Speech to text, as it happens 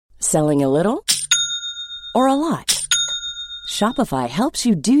Selling a little or a lot? Shopify helps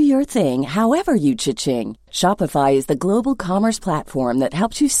you do your thing however you cha-ching. Shopify is the global commerce platform that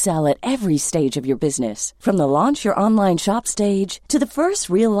helps you sell at every stage of your business. From the launch your online shop stage to the first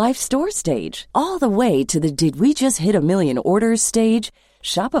real-life store stage, all the way to the did we just hit a million orders stage.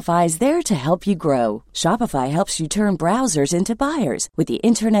 Shopify is there to help you grow. Shopify helps you turn browsers into buyers with the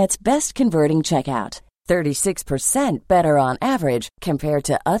internet's best converting checkout. 36% better on average compared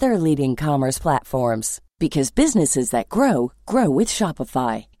to other leading commerce platforms. Because businesses that grow, grow with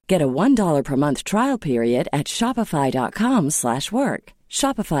Shopify. Get a $1 per month trial period at shopify.com/work.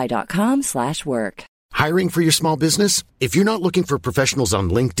 Shopify.com/work. Hiring for your small business? If you're not looking for professionals on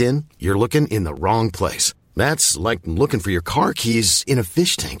LinkedIn, you're looking in the wrong place. That's like looking for your car keys in a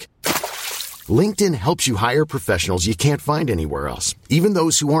fish tank. LinkedIn helps you hire professionals you can't find anywhere else, even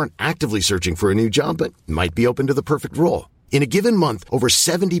those who aren't actively searching for a new job but might be open to the perfect role. In a given month, over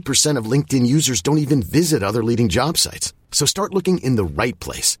 70% of LinkedIn users don't even visit other leading job sites. So start looking in the right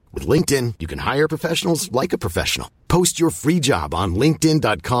place. With LinkedIn, you can hire professionals like a professional. Post your free job on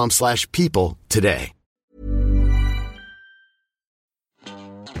linkedin.com/people today.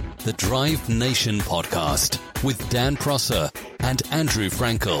 The Drive Nation podcast with Dan Prosser and Andrew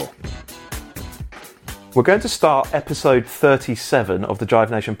Frankel. We're going to start episode 37 of the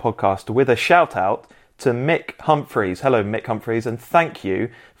Drive Nation podcast with a shout out to Mick Humphreys. Hello, Mick Humphreys, and thank you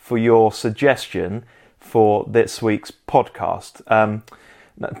for your suggestion for this week's podcast.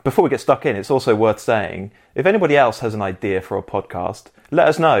 Before we get stuck in, it's also worth saying, if anybody else has an idea for a podcast, let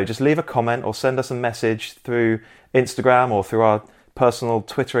us know. Just leave a comment or send us a message through Instagram or through our personal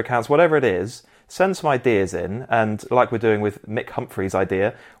Twitter accounts, whatever it is. Send some ideas in, and like we're doing with Mick Humphreys'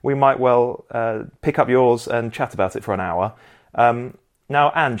 idea, we might well pick up yours and chat about it for an hour. Now,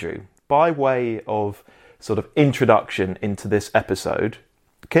 Andrew, by way of sort of introduction into this episode,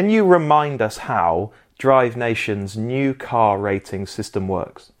 can you remind us how Drive Nation's new car rating system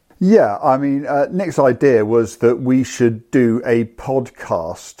works? Yeah, I mean, Nick's idea was that we should do a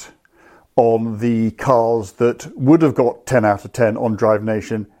podcast on the cars that would have got 10 out of 10 on Drive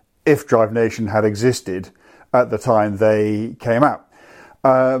Nation if Drive Nation had existed at the time they came out.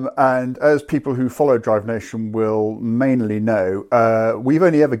 And as people who follow Drive Nation will mainly know, we've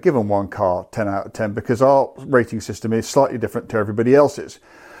only ever given one car 10 out of 10 because our rating system is slightly different to everybody else's.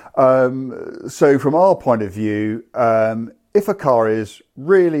 So from our point of view, if a car is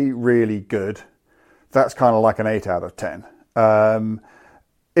really, really good, that's kind of like an 8 out of 10.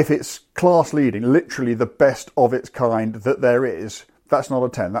 If it's class leading, literally the best of its kind that there is, that's not a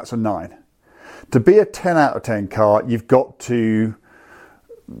 10, that's a 9. To be a 10 out of 10 car, you've got to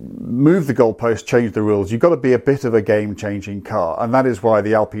move the goalpost, change the rules. You've got to be a bit of a game-changing car, and that is why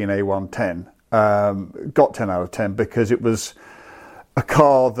the Alpine A110 got 10 out of 10, because it was a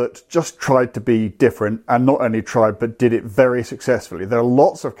car that just tried to be different, and not only tried but did it very successfully. There are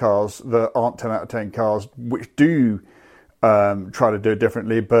lots of cars that aren't 10 out of 10 cars which do try to do it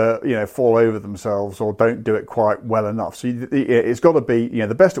differently, but fall over themselves or don't do it quite well enough. So it's got to be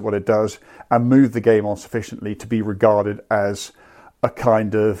the best at what it does and move the game on sufficiently to be regarded as a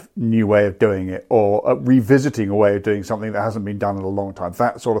kind of new way of doing it, or revisiting a way of doing something that hasn't been done in a long time.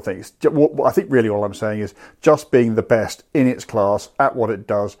 That sort of thing. I think really all I'm saying is just being the best in its class at what it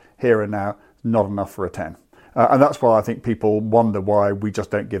does here and now, not enough for a 10. And that's why I think people wonder why we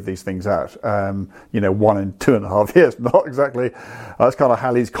just don't give these things out. 1 in 2.5 years, not exactly. That's kind of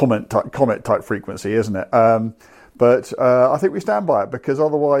Halley's comet type frequency, isn't it? But I think we stand by it, because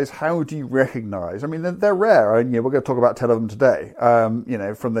otherwise, how do you recognise? I mean, they're rare, and we're going to talk about 10 of them today,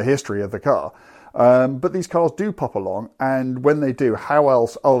 from the history of the car. But these cars do pop along, and when they do, how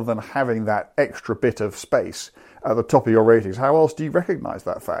else, other than having that extra bit of space at the top of your ratings, how else do you recognise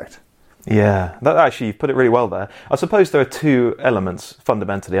that fact? Yeah, actually, you've put it really well there. I suppose there are two elements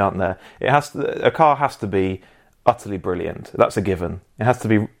fundamentally, aren't there? A car has to be utterly brilliant. That's a given. It has to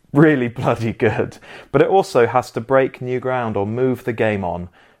be really bloody good, but it also has to break new ground or move the game on.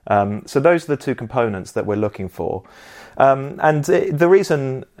 So those are the two components that we're looking for. The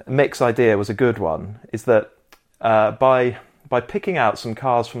reason Mick's idea was a good one is that by picking out some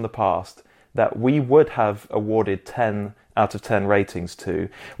cars from the past that we would have awarded 10 out of 10 ratings to,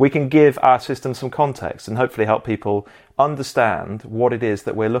 we can give our system some context and hopefully help people understand what it is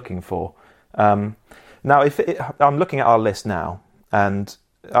that we're looking for. Now, I'm looking at our list now, and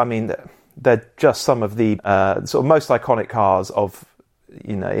I mean, they're just some of the sort of most iconic cars of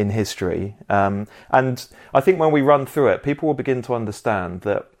in history. And I think when we run through it, people will begin to understand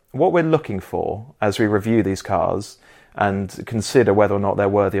that what we're looking for as we review these cars and consider whether or not they're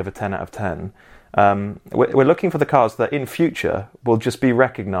worthy of a 10 out of 10 We're looking for the cars that in future will just be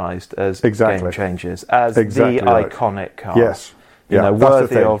recognised as game changers, as the iconic cars. Yes,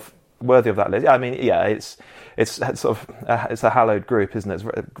 worthy of that list. I mean, yeah, it's sort of it's a hallowed group, isn't it? It's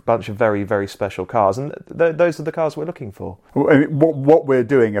a bunch of very, very special cars, and those are the cars we're looking for. I mean, what we're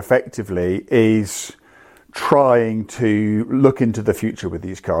doing effectively is trying to look into the future with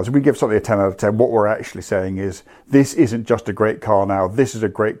these cars. If we give something a 10 out of 10, what we're actually saying is this isn't just a great car now, this is a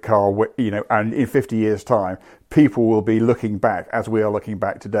great car, and in 50 years' time, people will be looking back as we are looking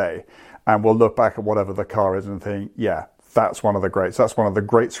back today, and we'll look back at whatever the car is and think, yeah, that's one of the greats. That's one of the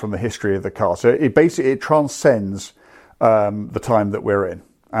greats from the history of the car. So it transcends the time that we're in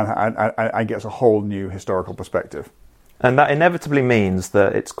and gets a whole new historical perspective. And that inevitably means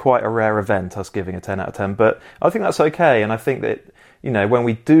that it's quite a rare event, us giving a 10 out of 10. But I think that's okay. And I think that, when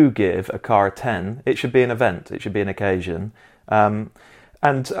we do give a car a 10, it should be an event. It should be an occasion. And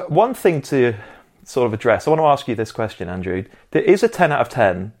one thing to sort of address, I want to ask you this question, Andrew. Is a 10 out of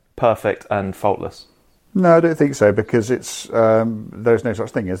 10 perfect and faultless? No, I don't think so, because it's there's no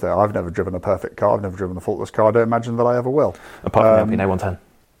such thing, is there? I've never driven a perfect car. I've never driven a faultless car. I don't imagine that I ever will. Apart from the Alpine A110.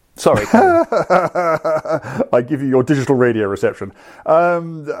 Sorry. I give you your digital radio reception.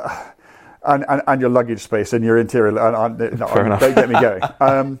 And your luggage space and your interior. Fair enough. Don't get me going.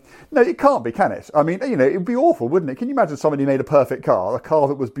 No, it can't be, can it? I mean, it would be awful, wouldn't it? Can you imagine somebody made a perfect car, a car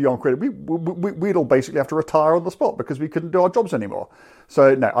that was beyond credit? We'd all basically have to retire on the spot because we couldn't do our jobs anymore.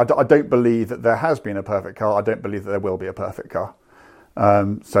 So, no, I don't believe that there has been a perfect car. I don't believe that there will be a perfect car.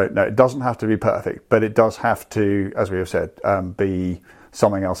 So, no, it doesn't have to be perfect, but it does have to, as we have said, be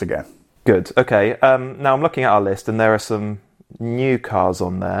something else again. Good. Okay. Now I'm looking at our list, and there are some new cars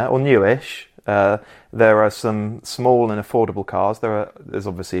on there, or newish. There are some small and affordable cars. There's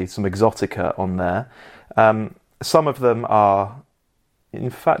obviously some Exotica on there. Some of them are, in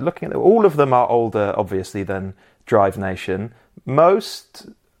fact, looking at them, all of them are older, obviously, than Drive Nation. Most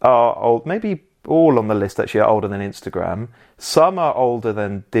are old. Maybe all on the list actually are older than Instagram. Some are older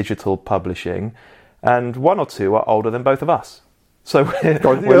than digital publishing, and one or two are older than both of us. So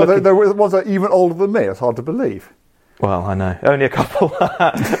there was one even older than me. It's hard to believe. Well, I know. Only a couple.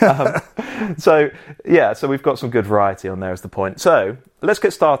 So we've got some good variety on there is the point. So let's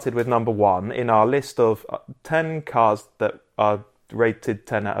get started with number one in our list of 10 cars that are rated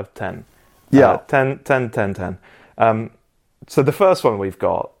 10 out of 10. Yeah. 10. So the first one we've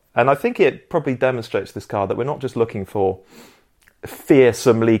got, and I think it probably demonstrates this car that we're not just looking for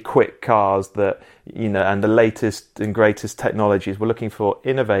fearsomely quick cars that, and the latest and greatest technologies. We're looking for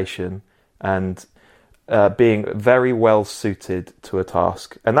innovation and being very well suited to a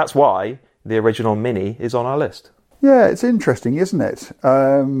task. And that's why the original Mini is on our list. Yeah, it's interesting, isn't it?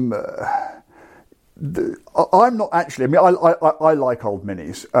 I'm not actually, I mean, I like old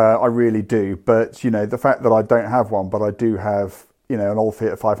Minis. I really do. But, the fact that I don't have one, but I do have, an old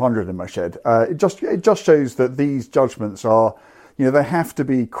Fiat 500 in my shed, it just shows that these judgments are, they have to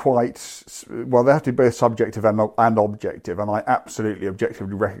be they have to be both subjective and objective. And I absolutely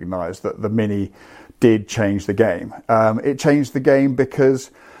objectively recognise that the Mini did change the game. It changed the game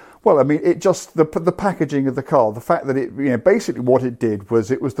because, the packaging of the car, the fact that it, basically what it did was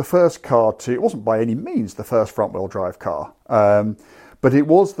it was the first car it wasn't by any means the first front-wheel drive car, but it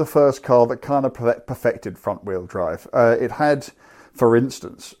was the first car that kind of perfected front-wheel drive. It had, for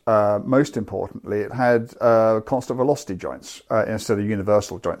instance, most importantly, it had constant velocity joints instead of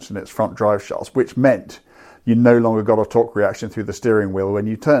universal joints in its front drive shafts, which meant you no longer got a torque reaction through the steering wheel when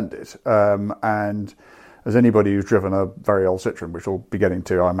you turned it. And as anybody who's driven a very old Citroen, which we'll be getting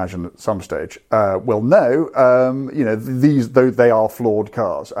to, I imagine, at some stage, will know, these, though they are flawed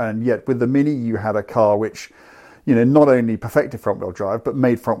cars. And yet with the Mini, you had a car which, not only perfected front-wheel drive, but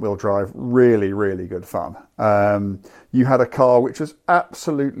made front-wheel drive really, really good fun. You had a car which was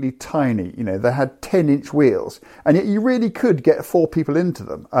absolutely tiny. They had 10-inch wheels, and yet you really could get 4 people into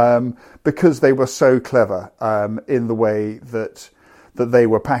them because they were so clever in the way that they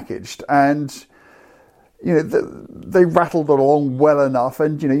were packaged. And they rattled along well enough,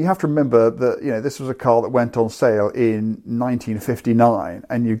 and you have to remember that this was a car that went on sale in 1959,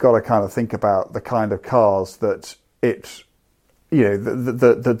 and you've got to kind of think about the kind of cars that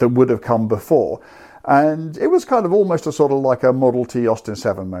that would have come before, and it was kind of almost a sort of like a Model T Austin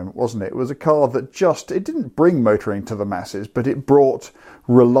 7 moment, wasn't it? It was a car that it didn't bring motoring to the masses, but it brought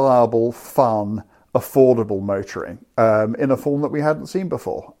reliable, fun, affordable motoring in a form that we hadn't seen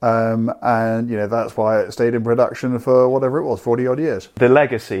before, and that's why it stayed in production for whatever it was, 40 odd years. The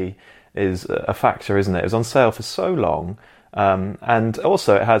legacy is a factor, isn't it? It was on sale for so long, And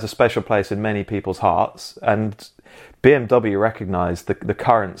also it has a special place in many people's hearts, and BMW recognised the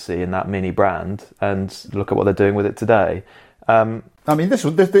currency in that Mini brand, and look at what they're doing with it today. I mean, this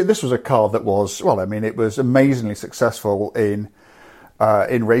was a car that was, well, I mean, it was amazingly successful in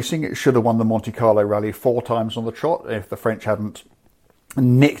racing. It should have won the Monte Carlo Rally 4 times on the trot if the French hadn't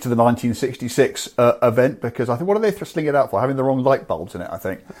nicked the 1966 event, because I think, what are they thistling it out for? Having the wrong light bulbs in it, I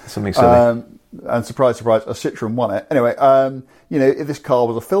think. Something silly. And surprise, surprise, a Citroen won it. Anyway, this car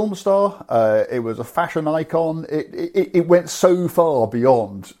was a film star. It was a fashion icon. It went so far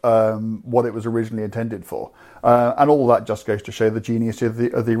beyond what it was originally intended for. And all that just goes to show the genius of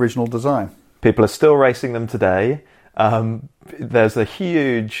the original design. People are still racing them today. There's a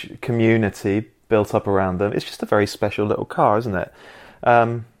huge community built up around them. It's just a very special little car, isn't it?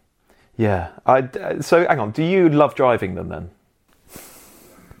 So hang on, do you love driving them then?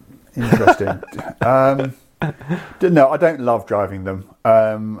 Interesting. No, I don't love driving them.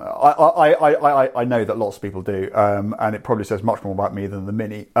 I know that lots of people do, and it probably says much more about me than the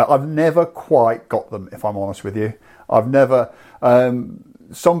Mini. I've never quite got them, if I'm honest with you. I've never...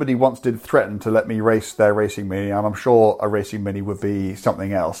 somebody once did threaten to let me race their racing Mini, and I'm sure a racing Mini would be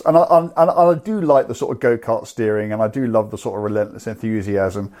something else. And I do like the sort of go-kart steering, and I do love the sort of relentless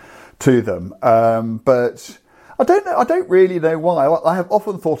enthusiasm to them. But I don't really know why. I have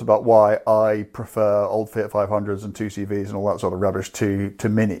often thought about why I prefer old Fiat 500s and 2CVs and all that sort of rubbish to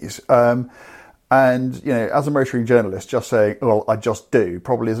Minis. And, as a motoring journalist, just saying, well, I just do,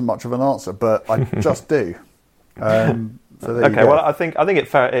 probably isn't much of an answer, but I just do. So okay, well, I think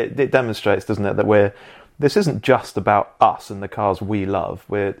it demonstrates, doesn't it, that this isn't just about us and the cars we love.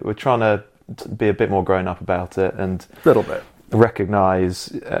 We're trying to be a bit more grown up about it and a little bit recognise,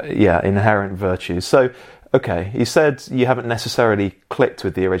 inherent virtues. So, okay, you said you haven't necessarily clicked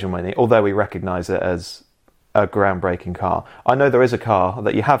with the original Mini, although we recognise it as a groundbreaking car. I know there is a car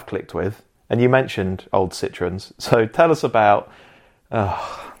that you have clicked with, and you mentioned old Citroens. So tell us about the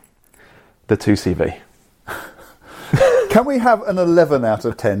 2CV. Can we have an 11 out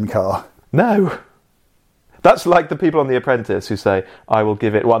of 10 car? No. That's like the people on The Apprentice who say, I will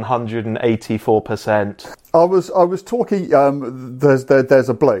give it 184%. I was talking, there's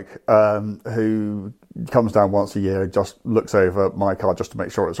a bloke who comes down once a year and just looks over my car just to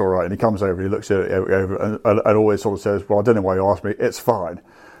make sure it's all right. And he comes over, he looks at it over and always sort of says, well, I don't know why you asked me, it's fine.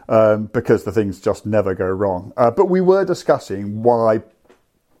 Because the things just never go wrong. But we were discussing why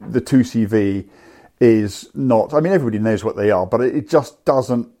the 2CV is not, I mean, everybody knows what they are, but it just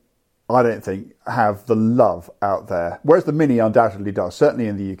doesn't, I don't think, have the love out there. Whereas the Mini undoubtedly does, certainly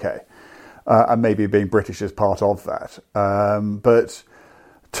in the UK. And maybe being British is part of that. But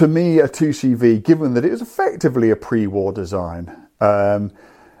to me, a 2CV, given that it is effectively a pre-war design,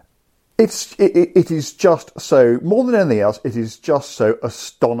 it is just so, more than anything else, it is just so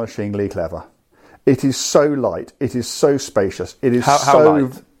astonishingly clever. It is so light. It is so spacious. It is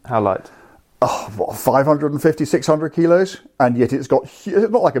How light? 550, 600 kilos, and yet it's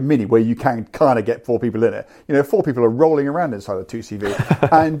not like a Mini where you can kind of get 4 people in it. 4 people are rolling around inside a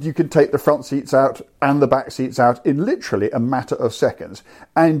 2CV, and you can take the front seats out and the back seats out in literally a matter of seconds,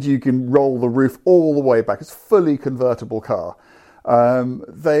 and you can roll the roof all the way back. It's a fully convertible car.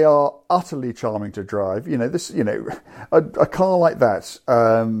 They are utterly charming to drive. A car like that,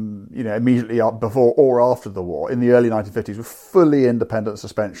 immediately up before or after the war, in the early 1950s, with fully independent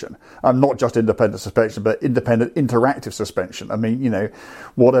suspension. Not just independent suspension, but independent interactive suspension. I mean,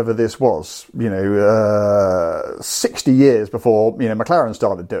 whatever this was, 60 years before, McLaren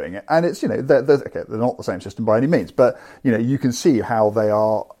started doing it. And it's, they're not the same system by any means, but, you can see how they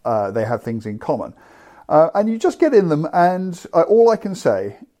have things in common. And you just get in them, and all I can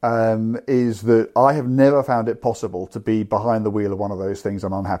say is that I have never found it possible to be behind the wheel of one of those things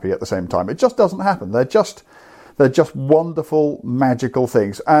and unhappy at the same time. It just doesn't happen. They're just wonderful, magical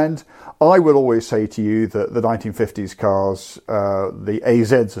things. And I would always say to you that the 1950s cars, the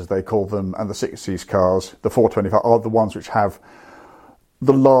AZs as they call them, and the 60s cars, the 425, are the ones which have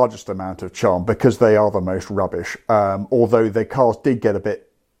the largest amount of charm because they are the most rubbish. Although their cars did get a bit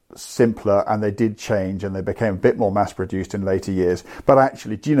simpler and they did change and they became a bit more mass produced in later years. But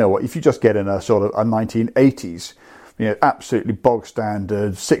actually, do you know what? If you just get in a sort of a 1980s, absolutely bog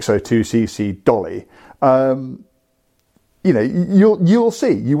standard 602cc dolly, you'll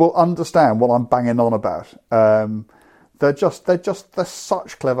see, you will understand what I'm banging on about. They're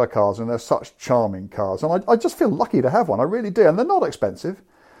such clever cars and they're such charming cars, and I just feel lucky to have one. I really do, and they're not expensive.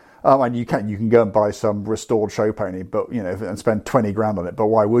 And you can go and buy some restored show pony, but and spend 20 grand on it. But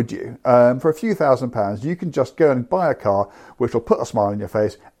why would you? For a few £1,000s, you can just go and buy a car which will put a smile on your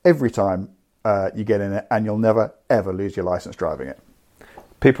face every time you get in it, and you'll never, ever lose your licence driving it.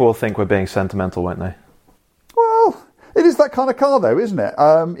 People will think we're being sentimental, won't they? Well, it is that kind of car, though, isn't it?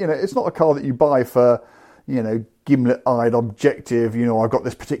 It's not a car that you buy for, gimlet-eyed objective. I've got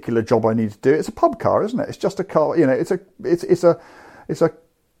this particular job I need to do. It's a pub car, isn't it? It's just a car. It's a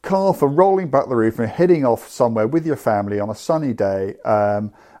car for rolling back the roof and heading off somewhere with your family on a sunny day,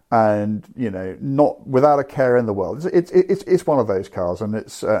 and not without a care in the world. It's one of those cars, and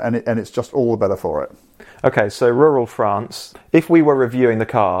it's just all the better for it. Okay, so rural France. If we were reviewing the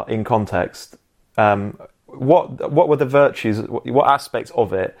car in context, what were the virtues? What aspects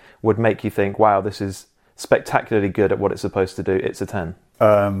of it would make you think, "Wow, this is spectacularly good at what it's supposed to do"? It's a 10.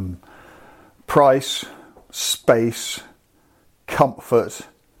 Price, space, comfort,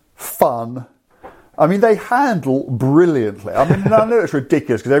 fun. I mean, they handle brilliantly. I mean, I know it's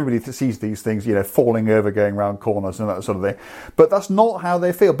ridiculous because everybody sees these things, falling over, going around corners and that sort of thing. But that's not how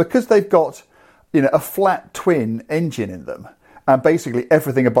they feel, because they've got, a flat twin engine in them. And basically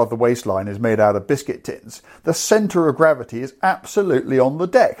everything above the waistline is made out of biscuit tins. The centre of gravity is absolutely on the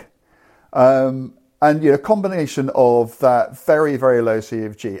deck. And, combination of that very, very low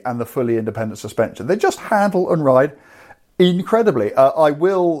CFG and the fully independent suspension, they just handle and ride incredibly. I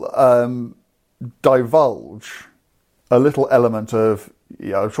will divulge a little element of,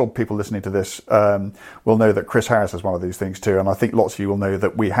 I'm sure people listening to this will know that Chris Harris has one of these things too, and I think lots of you will know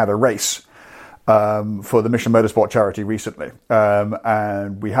that we had a race for the Mission Motorsport charity recently,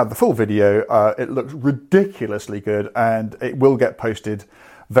 and we had the full video. It looks ridiculously good, and it will get posted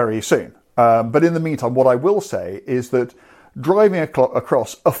very soon. But in the meantime, what I will say is that driving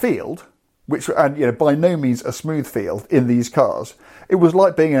across a field, which, and by no means a smooth field in these cars, it was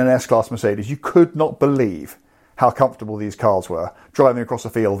like being in an S-Class Mercedes. You could not believe how comfortable these cars were driving across a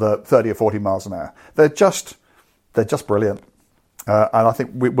field at 30 or 40 miles an hour. They're just brilliant. And I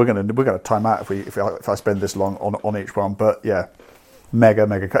think we're going to time out if I spend this long on each one. But yeah,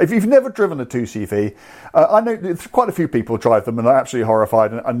 mega car. If you've never driven a 2CV, I know quite a few people drive them and are absolutely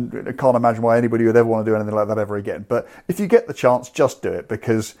horrified, and can't imagine why anybody would ever want to do anything like that ever again. But if you get the chance, just do it,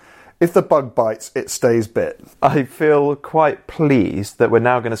 because if the bug bites, it stays bit. I feel quite pleased that we're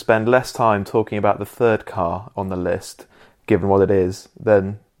now going to spend less time talking about the third car on the list, given what it is,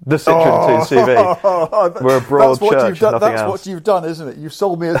 than the Citroen 2CV. We're a broad church, nothing else. That's what you've done, isn't it? You've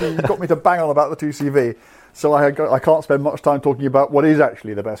sold me, you've got me to bang on about the 2CV. So I can't spend much time talking about what is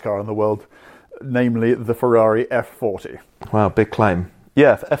actually the best car in the world, namely the Ferrari F40. Wow, big claim.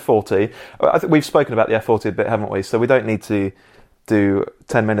 Yeah, F40. I think we've spoken about the F40 a bit, haven't we? So we don't need to do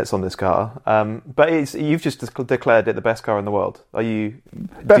 10 minutes on this car, but you've just declared it the best car in the world. Are you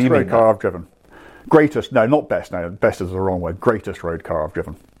best road car I've driven? Greatest? No, not best. No, best is the wrong word. Greatest road car I've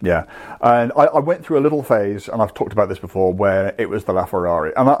driven. Yeah, and I went through a little phase, and I've talked about this before, where it was the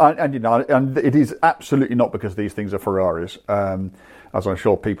LaFerrari, and it is absolutely not because these things are Ferraris, as I'm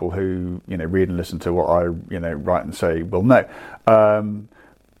sure people who read and listen to what I write and say will know.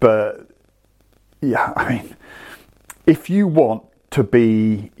 But yeah, I mean, if you want to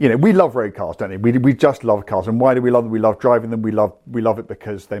be, we love road cars, don't we? We just love cars. And why do we love them? We love driving them. We love it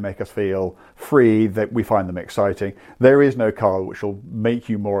because they make us feel free, that we find them exciting. There is no car which will make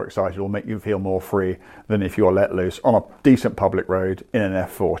you more excited or make you feel more free than if you're let loose on a decent public road in an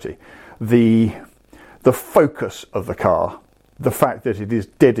F40. The focus of the car, the fact that it is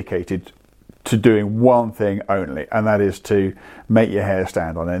dedicated to doing one thing only, and that is to make your hair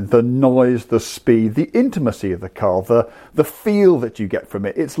stand on end. The noise, the speed, the intimacy of the car, the feel that you get from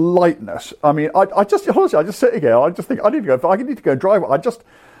it, its lightness. I mean, I just sit here, I just think I need to go and drive it. I just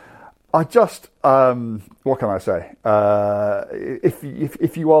what can I say?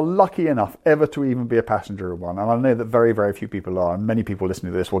 If you are lucky enough ever to even be a passenger of one, and I know that very, very few people are, and many people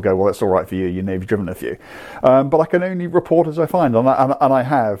listening to this will go, well, that's all right for you, you've driven a few. But I can only report as I find, and I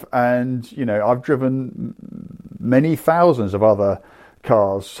have. And, I've driven many thousands of other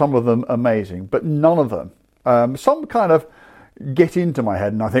cars, some of them amazing, but none of them. Some kind of get into my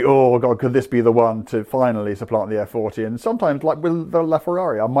head and I think, oh God, could this be the one to finally supplant the F40? And sometimes, like with the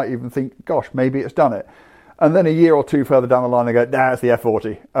LaFerrari, I might even think, gosh, maybe it's done it. And then a year or two further down the line, I go, nah, it's the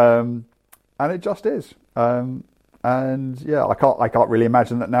F40. And it just is. And yeah, I can't really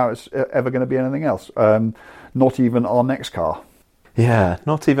imagine that now it's ever going to be anything else. Not even our next car. Yeah,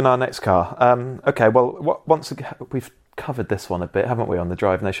 not even our next car. Okay, well, once again, we've covered this one a bit, haven't we, on the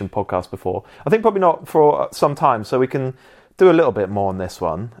Drive Nation podcast before? I think probably not for some time, so we can do a little bit more on this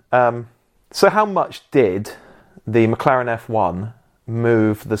one. So how much did the McLaren F1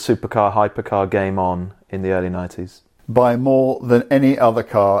 move the supercar, hypercar game on in the early 90s? By more than any other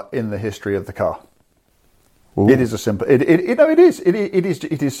car in the history of the car. It is as simple. It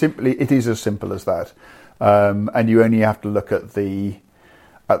is as simple as that. And you only have to look at the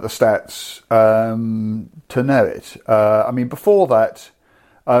stats to know it. I mean, before that,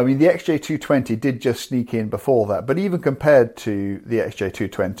 the XJ220 did just sneak in before that. But even compared to the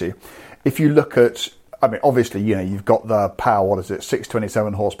XJ220, if you look at, I mean, obviously, you've got the power,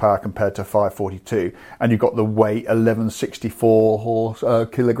 627 horsepower compared to 542, and you've got the weight, 1164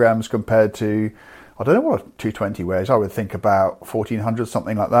 kilograms compared to, I don't know what a 220 weighs. I would think about 1400,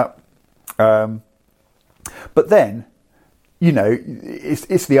 something like that. But then,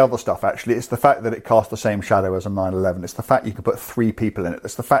 it's the other stuff, actually. It's the fact that it casts the same shadow as a 911. It's the fact you can put 3 people in it.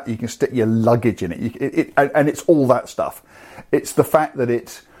 It's the fact you can stick your luggage in it. And it's all that stuff. It's the fact that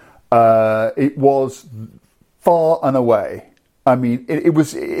it was far and away. I mean,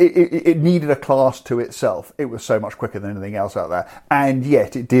 it needed a class to itself. It was so much quicker than anything else out there. And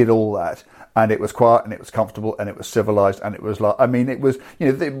yet it did all that. And it was quiet, and it was comfortable, and it was civilized, and it was like, I mean, it was,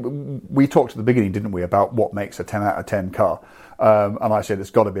 we talked at the beginning, didn't we, about what makes a 10 out of 10 car. And I said it's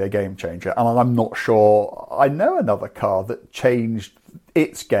got to be a game changer. And I'm not sure I know another car that changed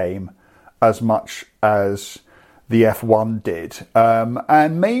its game as much as the F1 did.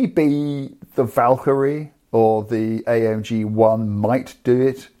 And maybe the Valkyrie or the AMG 1 might do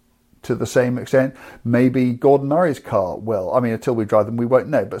it to the same extent. Maybe Gordon Murray's car will. I mean, until we drive them, we won't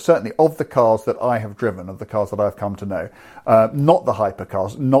know. But certainly of the cars that I have driven, of the cars that I've come to know, not the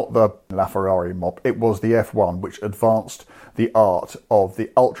hypercars, not the LaFerrari mob, it was the F1 which advanced the art of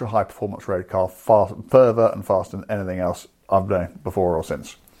the ultra high performance road car further and faster than anything else I've known before or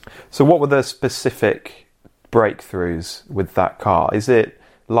since. So what were the specific breakthroughs with that car? Is it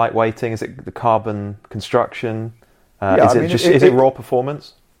lightweighting? Is it the carbon construction? Is it raw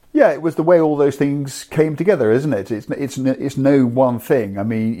performance? Yeah, it was the way all those things came together, isn't it? It's no one thing. I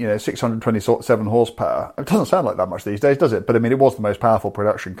mean, 627 horsepower. It doesn't sound like that much these days, does it? But I mean, it was the most powerful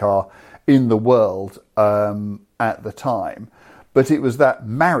production car in the world at the time. But it was that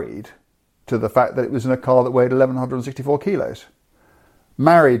married to the fact that it was in a car that weighed 1,164 kilos.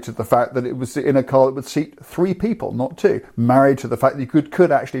 Married to the fact that it was in a car that would seat 3 people, not 2. Married to the fact that you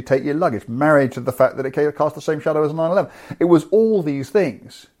could actually take your luggage. Married to the fact that it cast the same shadow as a 911. It was all these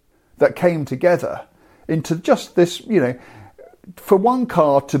things that came together into just this, for one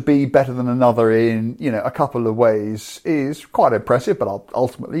car to be better than another in, a couple of ways is quite impressive, but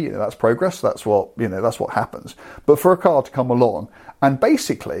ultimately, that's progress. That's what happens. But for a car to come along and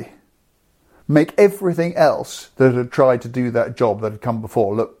basically make everything else that had tried to do that job that had come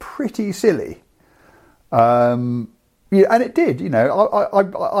before look pretty silly. And it did,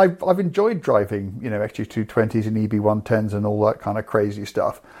 I've enjoyed driving, XJ220s and EB110s and all that kind of crazy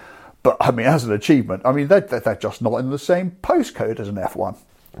stuff. But, I mean, as an achievement, I mean, they're just not in the same postcode as an F1.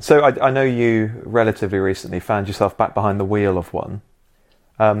 So I know you relatively recently found yourself back behind the wheel of one.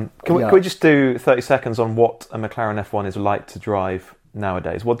 Can we just do 30 seconds on what a McLaren F1 is like to drive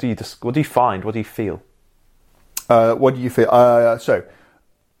nowadays? What do you find? What do you feel? What do you feel? So,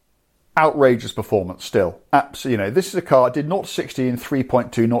 outrageous performance still. Absolutely. This is a car, did 0 to 60 in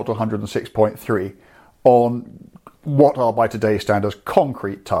 3.2, 0 to 106.3 on what are by today's standards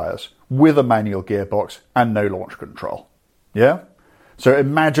concrete tyres with a manual gearbox and no launch control. Yeah? So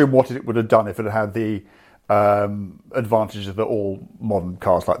imagine what it would have done if it had the advantages that all modern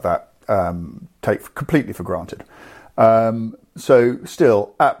cars like that take completely for granted. So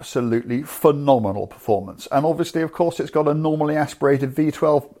still absolutely phenomenal performance. And obviously, of course, it's got a normally aspirated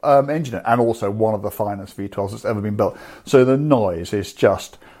V12 engine and also one of the finest V12s that's ever been built. So the noise is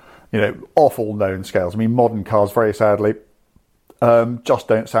just, off all known scales. I mean, modern cars, very sadly, just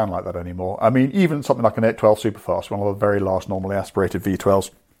don't sound like that anymore. I mean, even something like an 812 Superfast, one of the very last normally aspirated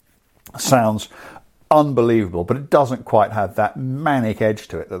V12s, sounds unbelievable, but it doesn't quite have that manic edge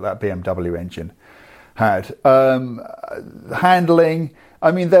to it that BMW engine had. Handling,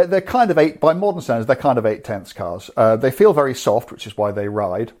 I mean, they're kind of by modern standards, they're kind of 8/10 cars. They feel very soft, which is why they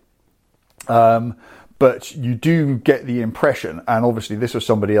ride. But you do get the impression, and obviously this was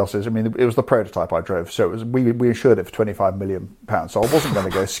somebody else's. I mean, it was the prototype I drove, so we insured it for £25 million, so I wasn't going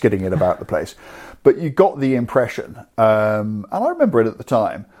to go skidding it about the place. But you got the impression, and I remember it at the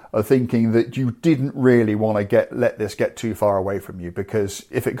time, of thinking that you didn't really want to let this get too far away from you, because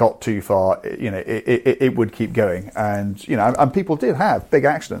if it got too far, it would keep going, and and people did have big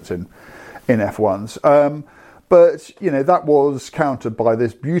accidents in F1s. But, that was countered by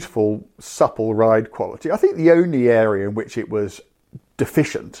this beautiful, supple ride quality. I think the only area in which it was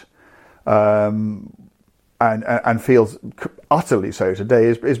deficient and feels utterly so today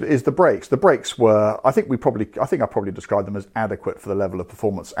is the brakes. The brakes were, I think I probably described them as adequate for the level of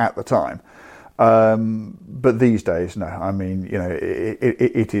performance at the time. But these days, no. I mean,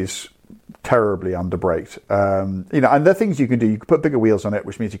 it is terribly underbraked. And there are things you can do. You can put bigger wheels on it,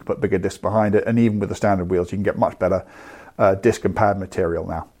 which means you can put bigger discs behind it. And even with the standard wheels, you can get much better disc and pad material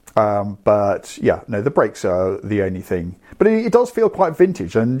now. But yeah, no, the brakes are the only thing. But it does feel quite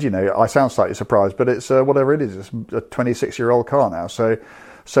vintage. And, I sound slightly surprised, but it's whatever it is. It's a 26-year-old car now. So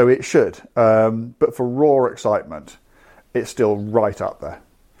it should. But for raw excitement, it's still right up there.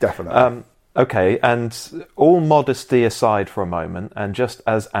 Definitely. Okay, and all modesty aside for a moment, and just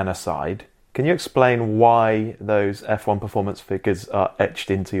as an aside, can you explain why those F1 performance figures are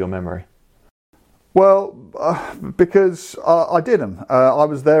etched into your memory? Well, because I did them. I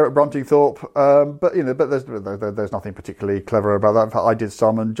was there at Bruntingthorpe, but there's nothing particularly clever about that. In fact, I did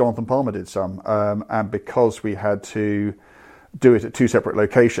some, and Jonathan Palmer did some, and because we had to do it at two separate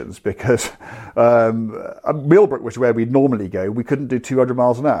locations, because Millbrook, which is where we'd normally go, we couldn't do 200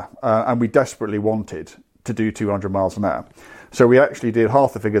 miles an hour, and we desperately wanted to do 200 miles an hour. So we actually did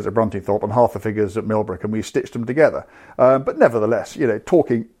half the figures at Bruntingthorpe and half the figures at Millbrook, and we stitched them together. But nevertheless,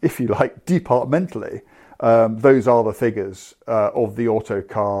 talking, if you like, departmentally, those are the figures of the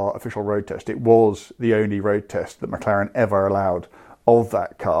Autocar official road test. It was the only road test that McLaren ever allowed of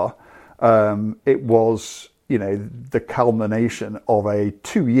that car. It was, the culmination of a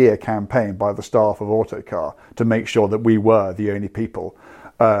 2-year campaign by the staff of Autocar to make sure that we were the only people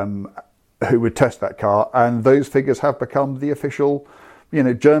who would test that car, and those figures have become the official,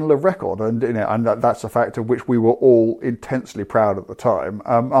 journal of record, and and that's a fact of which we were all intensely proud at the time,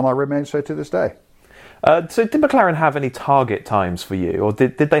 and I remain so to this day. So did McLaren have any target times for you, or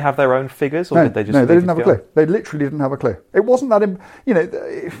did they have their own figures, or no, did they just? No, they didn't have a clue. They literally didn't have a clue. It wasn't that,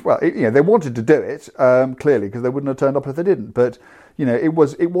 they wanted to do it clearly, because they wouldn't have turned up if they didn't. But it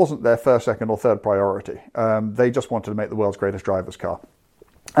wasn't their first, second, or third priority. They just wanted to make the world's greatest driver's car.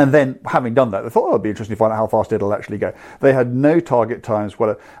 And then, having done that, they thought, it'd be interesting to find out how fast it'll actually go. They had no target times.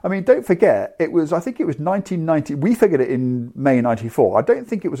 I mean, don't forget, I think it was 1990. We figured it in May 94. I don't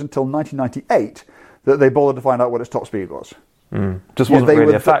think it was until 1998 that they bothered to find out what its top speed was. Just wasn't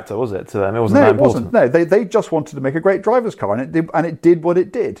really a factor, was it, to them? It wasn't that important. No, they just wanted to make a great driver's car, and it did what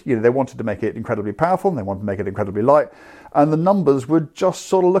it did. They wanted to make it incredibly powerful, and they wanted to make it incredibly light, and the numbers would just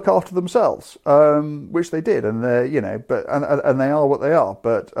sort of look after themselves, which they did, and and they are what they are.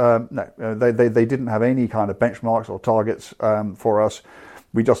 But no, they didn't have any kind of benchmarks or targets for us.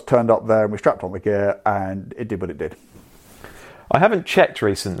 We just turned up there and we strapped on the gear, and it did what it did. I haven't checked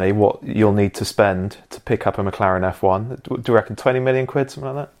recently what you'll need to spend to pick up a McLaren F1. Do you reckon 20 million quid,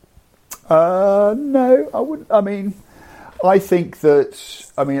 something like that? No, I wouldn't. I mean, I think that,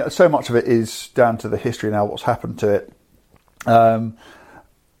 so much of it is down to the history now, what's happened to it.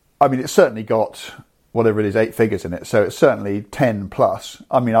 It's certainly got, whatever it is, 8 figures in it, so it's certainly 10 plus.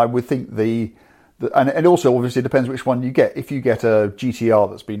 I would think and it also obviously depends which one you get. If you get a GTR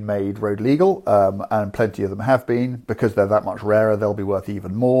that's been made road legal, and plenty of them have been, because they're that much rarer, they'll be worth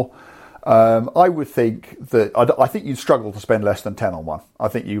even more. I would think that, I think you'd struggle to spend less than 10 on one. I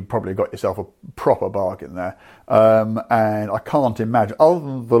think you probably got yourself a proper bargain there. And I can't imagine, other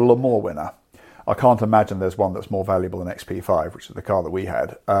than the Le Mans winner, I can't imagine there's one that's more valuable than XP5, which is the car that we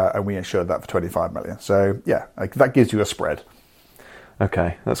had, and we insured that for 25 million. So yeah, that gives you a spread.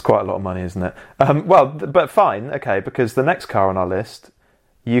 Okay, that's quite a lot of money, isn't it? But fine, okay, because the next car on our list,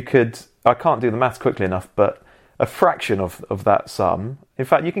 I can't do the maths quickly enough, but a fraction of that sum. In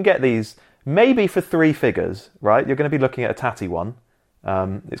fact, you can get these maybe for 3 figures, right? You're going to be looking at a tatty one.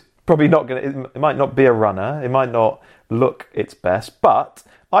 It's probably not it might not be a runner, it might not look its best, but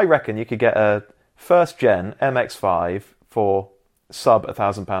I reckon you could get a first gen MX-5 for sub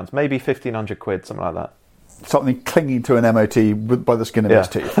 £1,000, maybe 1,500 quid, something like that. Something clinging to an MOT by the skin of its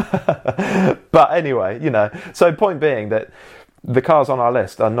teeth. But anyway, so point being that the cars on our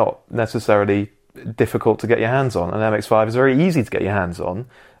list are not necessarily difficult to get your hands on. An MX-5 is very easy to get your hands on.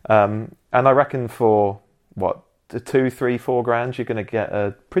 And I reckon for, 2, 3, 4 grand, you're going to get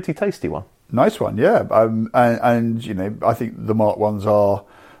a pretty tasty one. Nice one, yeah. I think the Mark 1s are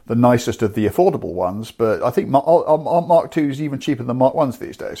the nicest of the affordable ones, but I think Mark 2s even cheaper than Mark 1s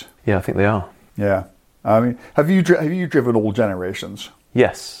these days. Yeah, I think they are. Yeah. Have you driven all generations?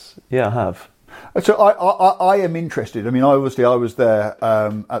 Yes, yeah, I have. So I am interested. Obviously I was there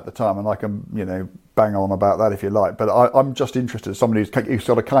at the time, and I can bang on about that if you like. But I'm just interested. Somebody who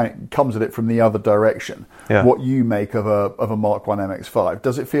sort of kind of comes at it from the other direction. Yeah. What you make of a Mark 1 MX-5?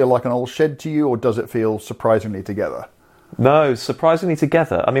 Does it feel like an old shed to you, or does it feel surprisingly together? No, surprisingly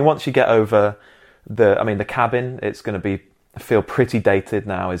together. Once you get over the cabin, it's going to feel pretty dated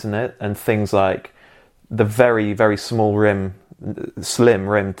now, isn't it? And things like the very, very small rim slim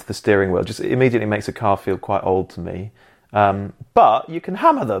rim to the steering wheel just immediately makes a car feel quite old to me. But you can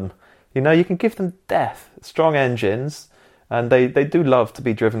hammer them. You can give them death, strong engines, and they do love to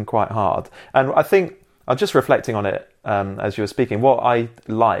be driven quite hard. And I think, I'm just reflecting on it as you were speaking, what I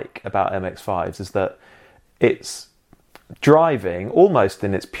like about MX-5s is that it's driving almost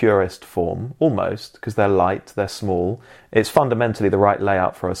in its purest form, almost, because they're light, they're small. It's fundamentally the right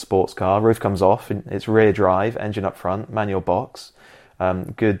layout for a sports car. Roof comes off, it's rear drive, engine up front, manual box,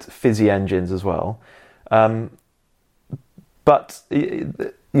 good fizzy engines as well. But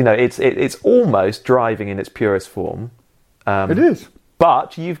it's almost driving in its purest form. It is.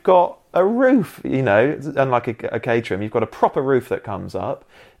 But you've got a roof, unlike a Caterham, you've got a proper roof that comes up.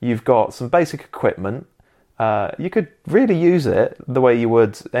 You've got some basic equipment. You could really use it the way you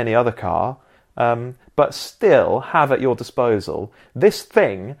would any other car, but still have at your disposal this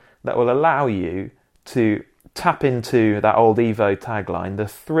thing that will allow you to tap into that old Evo tagline, the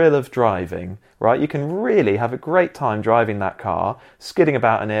thrill of driving, right? You can really have a great time driving that car, skidding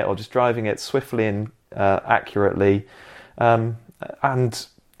about in it, or just driving it swiftly and accurately. And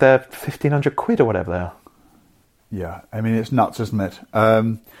they're 1,500 quid or whatever they are. Yeah, I mean, it's nuts, isn't it?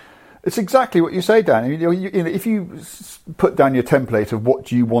 It's exactly what you say, Dan. If you put down your template of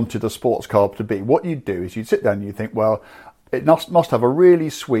what you wanted a sports car to be, what you'd do is you'd sit down and you think, well, it must have a really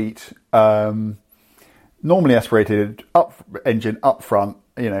sweet, normally aspirated engine up front,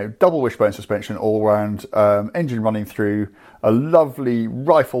 double wishbone suspension all round, engine running through a lovely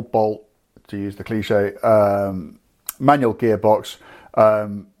rifle bolt, to use the cliche, manual gearbox,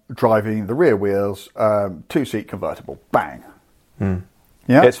 driving the rear wheels, 2-seat convertible, bang.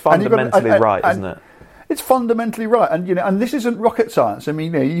 Yeah, it's fundamentally right, isn't it? It's fundamentally right, and this isn't rocket science. I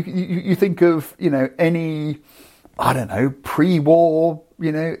mean, you think of any, I don't know, pre-war,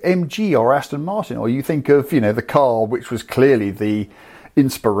 MG or Aston Martin, or you think of the car which was clearly the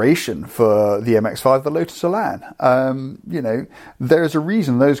inspiration for the MX-5, the Lotus Elan. There's a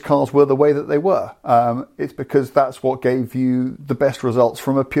reason those cars were the way that they were. It's because that's what gave you the best results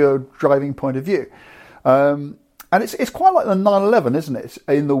from a pure driving point of view. And it's quite like the 911, isn't it?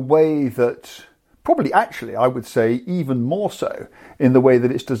 In the way that, probably actually, I would say even more so, in the way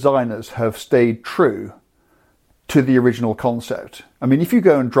that its designers have stayed true to the original concept. I mean, if you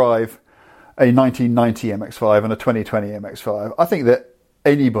go and drive a 1990 MX-5 and a 2020 MX-5, I think that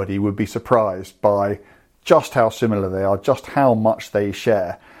anybody would be surprised by just how similar they are, just how much they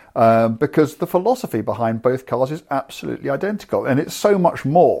share. Because the philosophy behind both cars is absolutely identical, and it's so much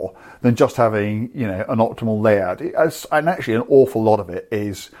more than just having an optimal layout. And actually, an awful lot of it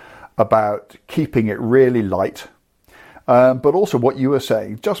is about keeping it really light, but also what you were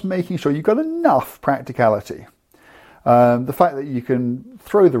saying, just making sure you've got enough practicality. The fact that you can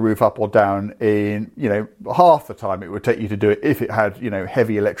throw the roof up or down in half the time it would take you to do it if it had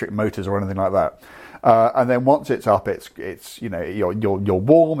heavy electric motors or anything like that. And then once it's up, it's you're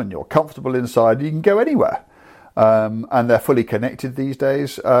warm and you're comfortable inside. You can go anywhere, and they're fully connected these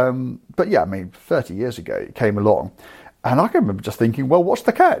days. But yeah, I mean, 30 years ago it came along, and I can remember just thinking, well, what's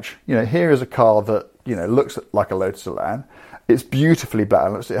the catch? Here is a car that looks like a Lotus Elan. It's beautifully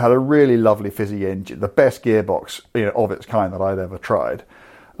balanced. It had a really lovely fizzy engine, the best gearbox of its kind that I'd ever tried.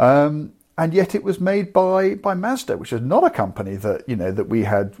 And yet it was made by Mazda, which is not a company that that we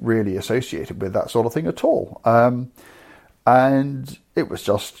had really associated with that sort of thing at all. And it was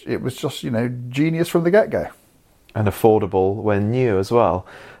just genius from the get-go. And affordable when new as well.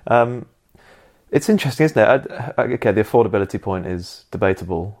 It's interesting, isn't it? Okay, the affordability point is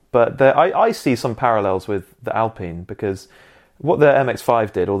debatable, but I see some parallels with the Alpine, because what the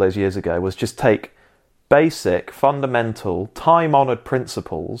MX-5 did all those years ago was just take basic, fundamental, time-honoured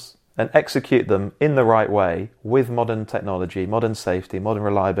principles and execute them in the right way with modern technology, modern safety, modern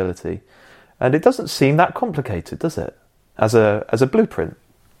reliability. And it doesn't seem that complicated, does it? As a blueprint.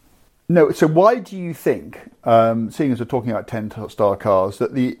 No, so why do you think, seeing as we're talking about 10-star cars,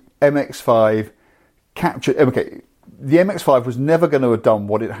 that the MX-5 captured... Okay, the MX-5 was never going to have done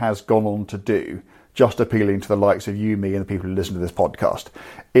what it has gone on to do, just appealing to the likes of you, me, and the people who listen to this podcast.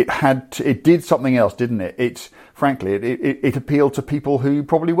 It did something else, didn't it? It appealed to people who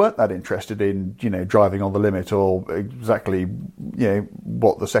probably weren't that interested in, driving on the limit or exactly,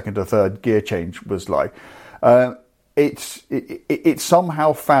 what the second or third gear change was like. It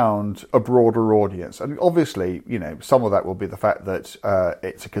somehow found a broader audience, and obviously, some of that will be the fact that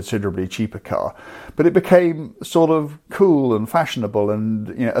it's a considerably cheaper car, but it became sort of cool and fashionable and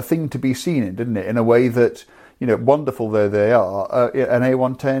a thing to be seen in, didn't it? In a way that wonderful though they are, an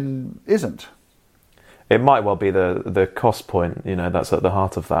A110 isn't. It might well be the cost point. That's at the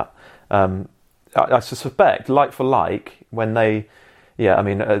heart of that. I suspect, like for like, when they,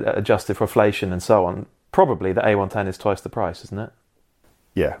 adjusted for inflation and so on, probably the A110 is twice the price, isn't it?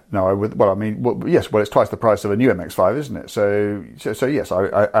 Yeah, no, I would. Well, I mean, yes. Well, it's twice the price of a new MX-5, isn't it? So yes. I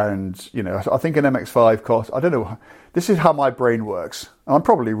think an MX-5 costs. I don't know. This is how my brain works, and I'm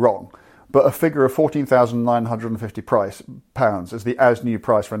probably wrong. But a figure of £14,950 as the as new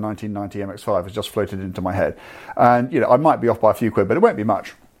price for a 1990 MX-5 has just floated into my head, and I might be off by a few quid, but it won't be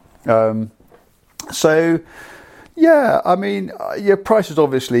much. Yeah, I mean, price is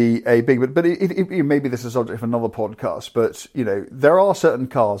obviously a big, but maybe this is a subject for another podcast. But there are certain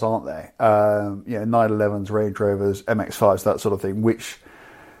cars, aren't there? 911s, Range Rovers, MX-5s, that sort of thing, which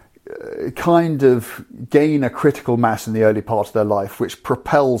kind of gain a critical mass in the early part of their life, which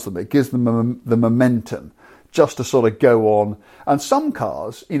propels them. It gives them the momentum just to sort of go on. And some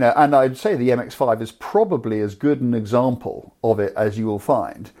cars, and I'd say the MX-5 is probably as good an example of it as you will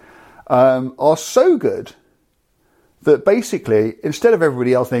find, are so good that basically, instead of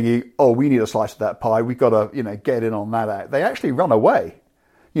everybody else thinking, oh, we need a slice of that pie, we've got to, get in on that out, they actually run away.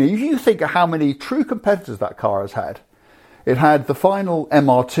 You think of how many true competitors that car has had. It had the final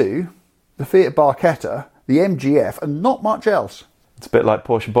MR2, the Fiat Barchetta, the MGF, and not much else. It's a bit like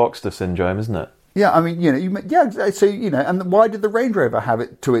Porsche Boxster syndrome, isn't it? Yeah, I mean, so, and why did the Range Rover have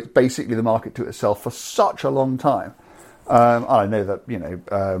it to it, basically the market to itself for such a long time? I know that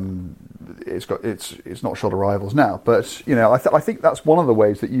it's not short of rivals now, but I think that's one of the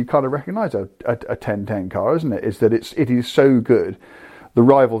ways that you kind of recognise a 1010 car, isn't it? Is that it is so good, the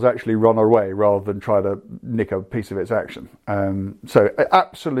rivals actually run away rather than try to nick a piece of its action. So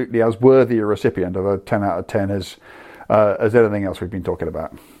absolutely as worthy a recipient of a 10 out of 10 as anything else we've been talking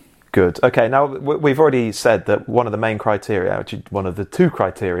about. Good. Okay, now we've already said that one of the main criteria, actually one of the two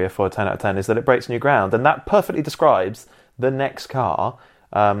criteria for a 10 out of 10 is that it breaks new ground, and that perfectly describes the next car.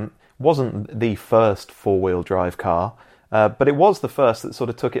 Wasn't the first four-wheel drive car, but it was the first that sort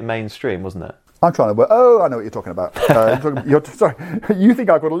of took it mainstream, wasn't it? I'm trying to work. Oh, I know what you're talking about. Sorry, you think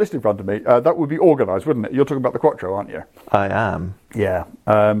I've got a list in front of me? That would be organised, wouldn't it? You're talking about the Quattro, aren't you? I am. Yeah.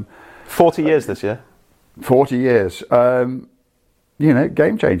 40 years this year. 40 years. Game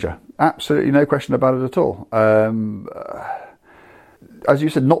changer. Absolutely no question about it at all. As you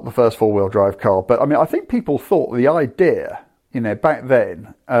said, not the first four-wheel drive car, but I mean, I think people thought the idea, back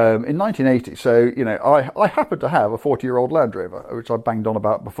then, in 1980, so, I happen to have a 40-year-old Land Rover, which I banged on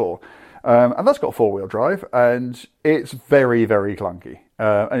about before, and that's got four-wheel drive, and it's very, very clunky,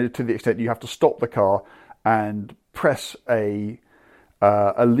 and to the extent you have to stop the car and press a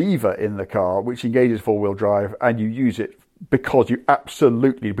lever in the car, which engages four-wheel drive, and you use it because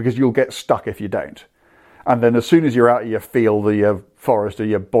you'll get stuck if you don't. And then as soon as you're out of your field or your forest or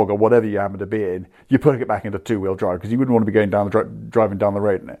your bog or whatever you happen to be in, you put it back into two-wheel drive because you wouldn't want to be going driving down the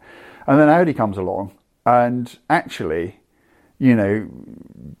road in it. And then Audi comes along and actually,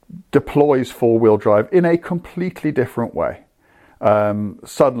 deploys four-wheel drive in a completely different way.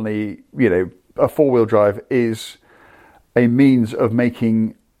 Suddenly, a four-wheel drive is a means of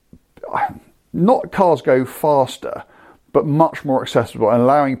making not cars go faster, but much more accessible and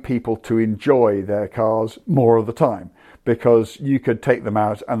allowing people to enjoy their cars more of the time, because you could take them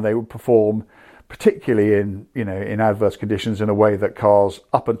out and they would perform, particularly in adverse conditions, in a way that cars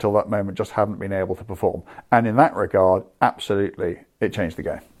up until that moment just hadn't been able to perform. And in that regard, absolutely, it changed the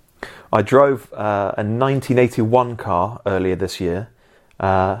game. I drove a 1981 car earlier this year.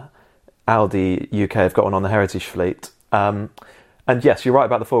 Audi UK have got one on the Heritage fleet. And yes, you're right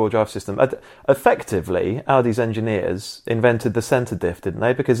about the four-wheel drive system. Effectively, Audi's engineers invented the centre diff, didn't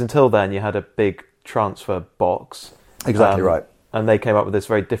they? Because until then, you had a big transfer box. Exactly right. And they came up with this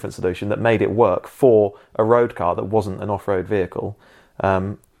very different solution that made it work for a road car that wasn't an off-road vehicle.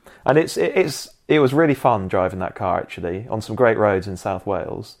 And it was really fun driving that car, actually, on some great roads in South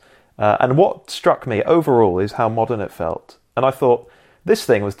Wales. And what struck me overall is how modern it felt. And I thought, this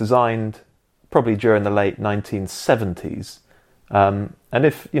thing was designed probably during the late 1970s. And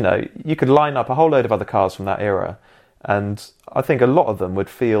if, you could line up a whole load of other cars from that era, and I think a lot of them would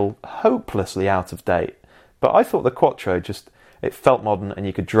feel hopelessly out of date. But I thought the Quattro it felt modern, and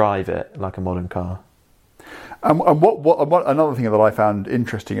you could drive it like a modern car. And what another thing that I found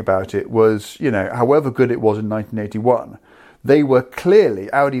interesting about it was, however good it was in 1981,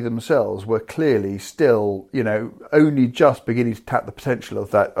 Audi themselves were clearly still, only just beginning to tap the potential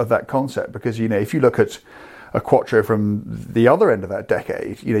of that concept. Because, if you look at a Quattro from the other end of that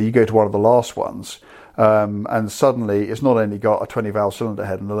decade, you go to one of the last ones, and suddenly it's not only got a 20-valve cylinder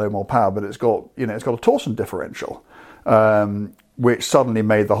head and a low more power, but it's got a torsion differential, which suddenly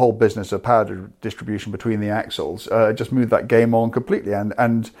made the whole business of power distribution between the axles just moved that game on completely.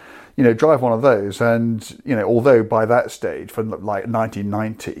 And drive one of those, and although by that stage, for like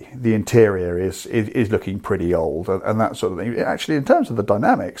 1990, the interior is looking pretty old and that sort of thing. Actually, in terms of the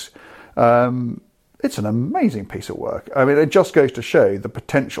dynamics, it's an amazing piece of work. I mean, it just goes to show the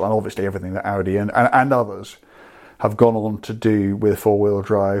potential, and obviously everything that Audi and others have gone on to do with four-wheel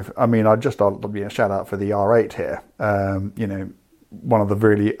drive. I mean, I'll shout out for the R8 here. One of the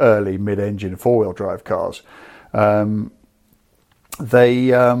really early mid-engine four-wheel drive cars. They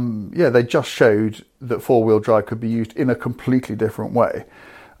just showed that four-wheel drive could be used in a completely different way.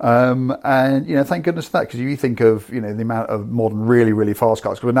 And thank goodness for that, because you think of the amount of modern really, really fast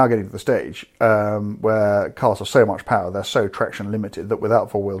cars, because we're now getting to the stage where cars have so much power, they're so traction limited that without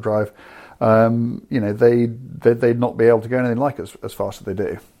four-wheel drive, they'd not be able to go anything like as fast as they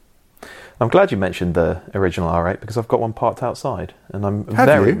do. I'm glad you mentioned the original R8, because I've got one parked outside, and I'm Have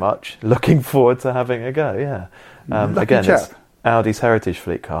very you? much looking forward to having a go. Yeah, again, chap. it's Audi's heritage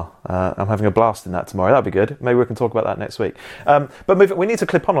fleet car. I'm having a blast in that tomorrow. That'll be good. Maybe we can talk about that next week. But we need to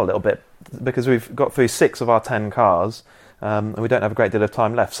clip on a little bit, because we've got through 6 of our 10 cars, and we don't have a great deal of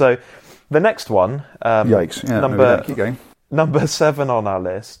time left. So the next one, Yikes! Yeah, keep going. number 7 on our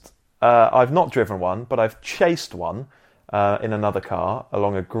list. I've not driven one, but I've chased one in another car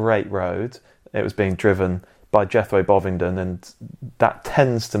along a great road. It was being driven by Jethro Bovingdon, and that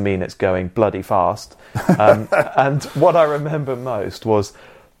tends to mean it's going bloody fast. And what I remember most was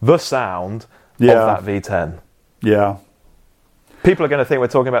the sound of that V10. Yeah. People are going to think we're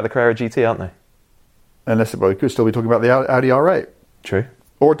talking about the Carrera GT, aren't they? Unless we could still be talking about the Audi R8. True.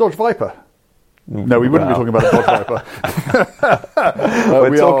 Or a Dodge Viper. No, we wouldn't be talking about a Dodge Viper.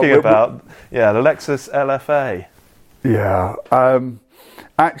 We're talking about the Lexus LFA. Yeah.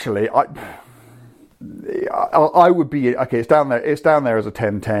 Actually, I would be okay. It's down there. It's down there as a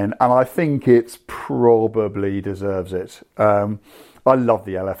 1010, and I think it's probably deserves it. I love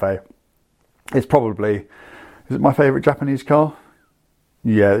the LFA. It's probably, is it my favourite Japanese car?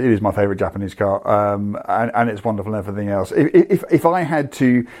 Yeah, it is my favourite Japanese car, and it's wonderful and everything else. If I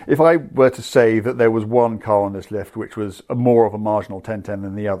were to say that there was one car on this list which was more of a marginal 1010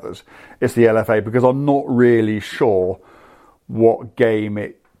 than the others, it's the LFA, because I'm not really sure what game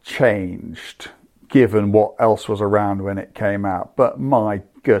it changed, given what else was around when it came out. But my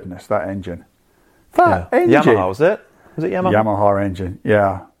goodness, that engine. Engine. Yamaha, was it? Was it Yamaha? Yamaha engine,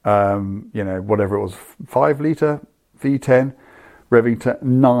 yeah. Whatever it was, 5 litre V10, revving to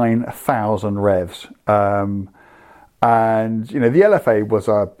 9,000 revs. And, the LFA was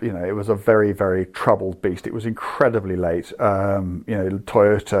it was a very, very troubled beast. It was incredibly late.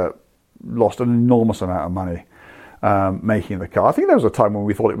 Toyota lost an enormous amount of money making the car. I think there was a time when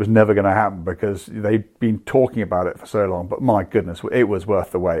we thought it was never going to happen, because they'd been talking about it for so long, but my goodness, it was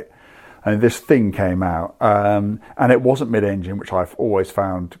worth the wait. And this thing came out, and it wasn't mid-engine, which I've always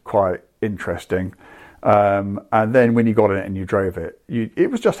found quite interesting. And then when you got in it and you drove it, it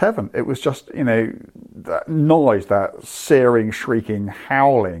was just heaven. It was just, that noise, that searing, shrieking,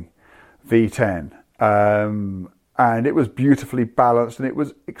 howling V10. And it was beautifully balanced, and it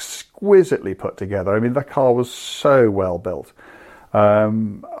was exquisitely put together. I mean, the car was so well built. I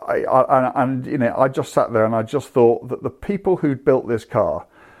just sat there and I just thought that the people who'd built this car,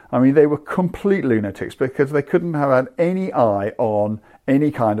 I mean, they were complete lunatics, because they couldn't have had any eye on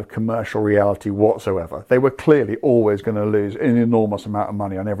any kind of commercial reality whatsoever. They were clearly always going to lose an enormous amount of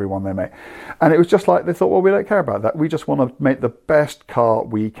money on every one they make. And it was just like they thought, well, we don't care about that. We just want to make the best car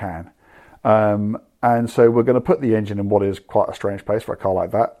we can. And so we're going to put the engine in what is quite a strange place for a car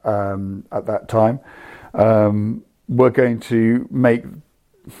like that at that time. We're going to make...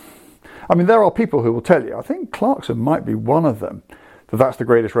 I mean, there are people who will tell you, I think Clarkson might be one of them, that that's the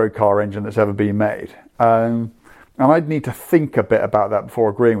greatest road car engine that's ever been made. And I'd need to think a bit about that before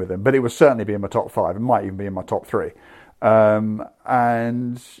agreeing with him, but it would certainly be in my top 5. It might even be in my top 3. And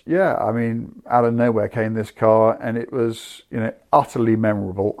yeah, I mean, out of nowhere came this car, and it was, utterly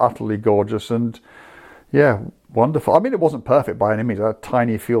memorable, utterly gorgeous, and yeah, wonderful. I mean, it wasn't perfect by any means. A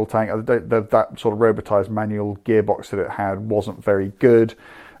tiny fuel tank, that sort of robotized manual gearbox that it had wasn't very good.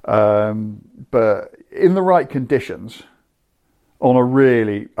 But in the right conditions, on a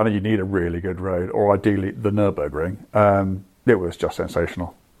really, I know you need a really good road, or ideally the Nürburgring, it was just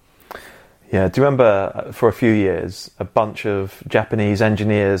sensational. Yeah, do you remember for a few years, a bunch of Japanese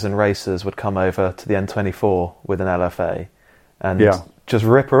engineers and racers would come over to the N24 with an LFA and just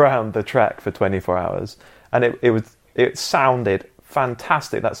rip around the track for 24 hours. And it sounded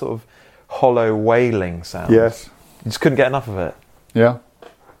fantastic, that sort of hollow wailing sound. Yes. You just couldn't get enough of it. Yeah.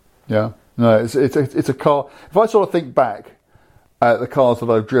 Yeah. No, it's a car. If I sort of think back the cars that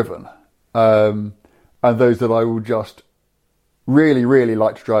I've driven, and those that I will just really, really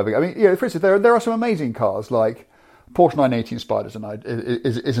like to drive. I mean, for instance, there are some amazing cars, like Porsche 918 Spyder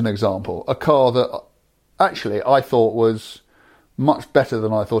is an example. A car that actually I thought was much better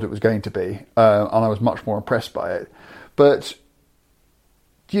than I thought it was going to be, and I was much more impressed by it. But,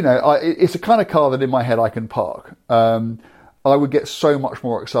 it's a kind of car that in my head I can park. I would get so much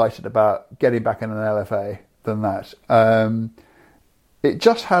more excited about getting back in an LFA than that. It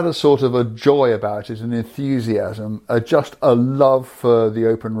just had a sort of a joy about it, an enthusiasm, just a love for the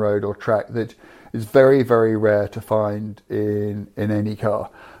open road or track that is very, very rare to find in any car.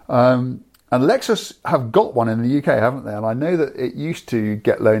 And Lexus have got one in the UK, haven't they? And I know that it used to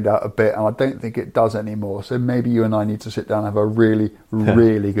get loaned out a bit, and I don't think it does anymore. So maybe you and I need to sit down and have a really,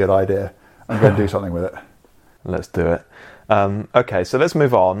 really good idea and go and do something with it. Let's do it. Okay, so let's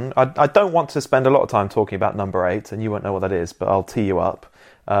move on. I don't want to spend a lot of time talking about number 8, and you won't know what that is, but I'll tee you up.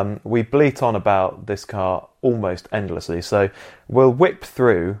 We bleat on about this car almost endlessly, so we'll whip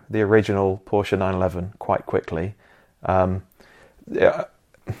through the original Porsche 911 quite quickly.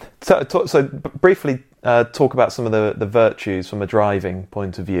 So briefly talk about some of the virtues from a driving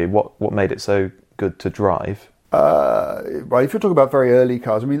point of view. What made it so good to drive? Right, if you're talking about very early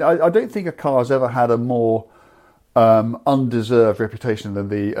cars, I mean, I don't think a car's ever had a more undeserved reputation than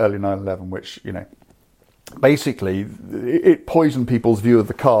the early 911, which, basically it poisoned people's view of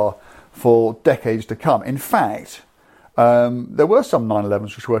the car for decades to come. In fact, there were some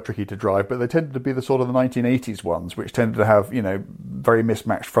 911s which were tricky to drive, but they tended to be the sort of the 1980s ones, which tended to have, very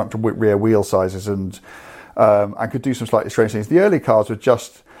mismatched front and rear wheel sizes and could do some slightly strange things. The early cars were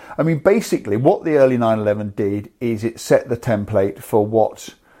just, basically what the early 911 did is it set the template for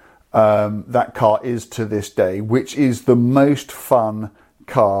what that car is to this day, which is the most fun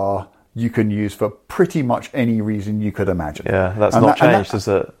car you can use for pretty much any reason you could imagine. Yeah, that's not changed, is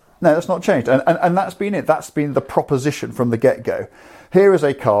it? No, that's not changed. And that's been it. That's been the proposition from the get-go. Here is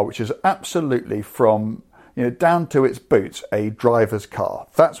a car which is absolutely from, down to its boots, a driver's car.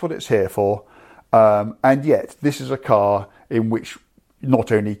 That's what it's here for. And yet, this is a car in which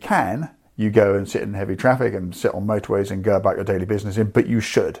not only can you go and sit in heavy traffic and sit on motorways and go about your daily business in, but you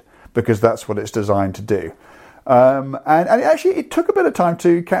should, because that's what it's designed to do. And actually, it took a bit of time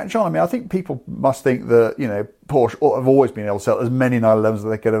to catch on. I think people must think that, Porsche have always been able to sell as many 911s as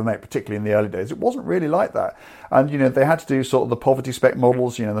they could ever make, particularly in the early days. It wasn't really like that. And, they had to do sort of the poverty spec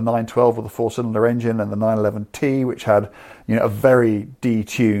models, the 912 with a 4-cylinder engine and the 911T, which had, a very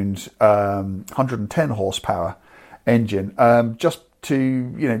detuned 110 horsepower engine, just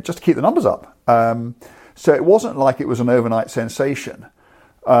to keep the numbers up. So it wasn't like it was an overnight sensation.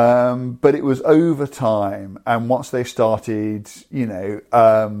 But it was over time, and once they started,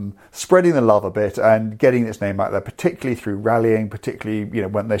 spreading the love a bit and getting its name out there, particularly through rallying, particularly,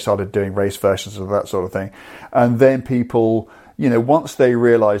 when they started doing race versions of that sort of thing. And then people, once they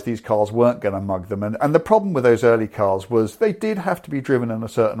realised these cars weren't going to mug them, and the problem with those early cars was they did have to be driven in a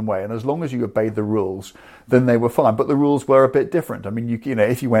certain way, and as long as you obeyed the rules, then they were fine. But the rules were a bit different.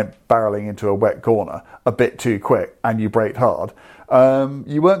 If you went barreling into a wet corner a bit too quick and you braked hard,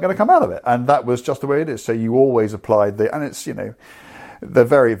 you weren't going to come out of it. And that was just the way it is. So you always applied and it's, they're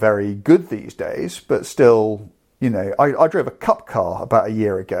very, very good these days, but still, I drove a Cup car about a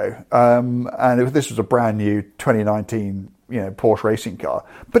year ago. And this was a brand new 2019, Porsche racing car,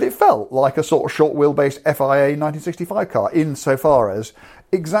 but it felt like a sort of short wheelbase FIA 1965 car insofar as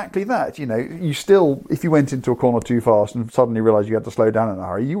exactly that. You still, if you went into a corner too fast and suddenly realised you had to slow down in a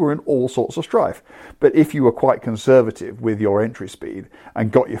hurry, you were in all sorts of strife. But if you were quite conservative with your entry speed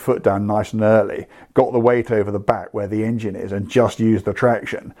and got your foot down nice and early, got the weight over the back where the engine is and just used the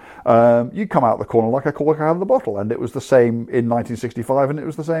traction, you'd come out the corner like a cork out of the bottle. And it was the same in 1965 and it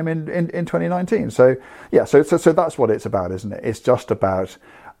was the same in 2019. So yeah, so that's what it's about, isn't it? It's just about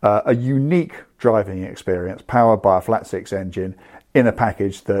a unique driving experience powered by a flat six engine in a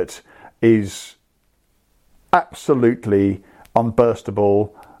package that is absolutely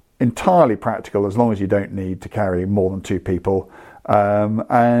unburstable, entirely practical as long as you don't need to carry more than two people,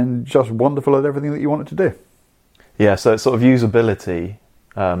 and just wonderful at everything that you want it to do. Yeah, so it's sort of usability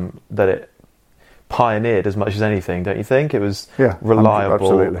that it pioneered as much as anything, don't you think? It was reliable,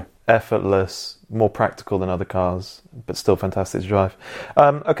 absolutely. Effortless, more practical than other cars, but still fantastic to drive.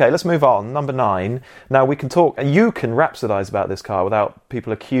 Okay, let's move on. Number 9. Now we can talk, and you can rhapsodise about this car without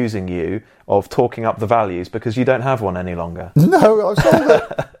people accusing you of talking up the values because you don't have one any longer. No,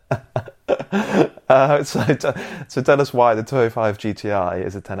 I'm sorry. So tell us why the 205 GTI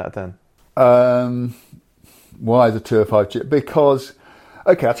is a 10 out of 10. Why the 205 GTI? Because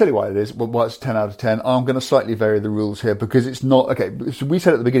Okay, I'll tell you why it is. Why it's 10 out of 10. I'm going to slightly vary the rules here because it's not... Okay, so we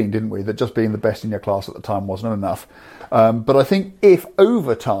said at the beginning, didn't we, that just being the best in your class at the time wasn't enough. But I think if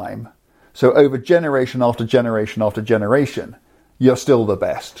over time, so over generation after generation after generation, you're still the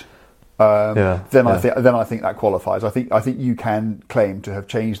best, then I think that qualifies. I think you can claim to have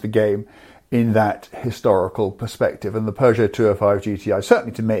changed the game in that historical perspective. And the Peugeot 205 GTI,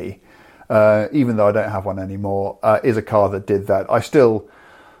 certainly to me, even though I don't have one anymore, is a car that did that. I still,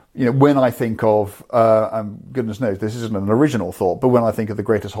 when I think of, goodness knows, this isn't an original thought, but when I think of the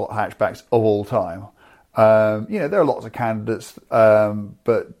greatest hot hatchbacks of all time, there are lots of candidates,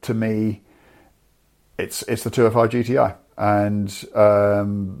 but to me, it's the 205 GTI. And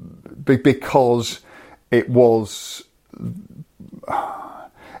because it was...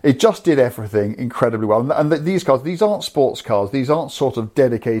 It just did everything incredibly well. And these cars, these aren't sports cars. These aren't sort of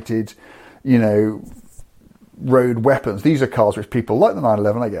dedicated, road weapons. These are cars which people, like the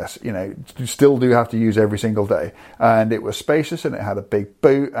 911, I guess, still do have to use every single day. And it was spacious and it had a big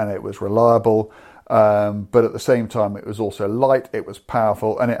boot and it was reliable. But at the same time, it was also light, it was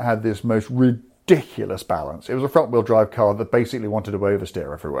powerful, and it had this most ridiculous balance. It was a front-wheel drive car that basically wanted to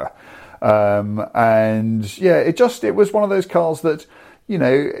oversteer everywhere. It was one of those cars that...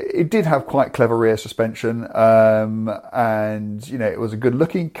 it did have quite clever rear suspension, and it was a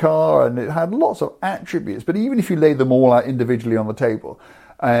good-looking car, and it had lots of attributes. But even if you laid them all out individually on the table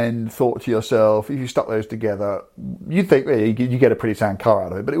and thought to yourself, if you stuck those together, you'd think you get a pretty sound car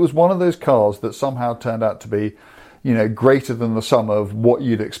out of it. But it was one of those cars that somehow turned out to be, greater than the sum of what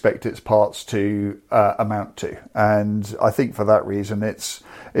you'd expect its parts to amount to. And I think for that reason, it's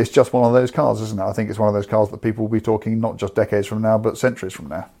just one of those cars, isn't it? I think it's one of those cars that people will be talking not just decades from now, but centuries from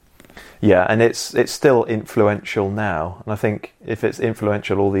now. Yeah, and it's still influential now. And I think if it's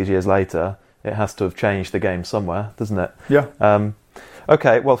influential all these years later, it has to have changed the game somewhere, doesn't it? Yeah.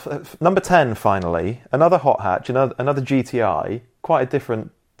 Okay, well, number 10, finally. Another hot hatch, another GTI. Quite a different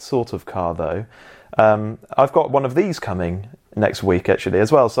sort of car, though. I've got one of these coming next week, actually,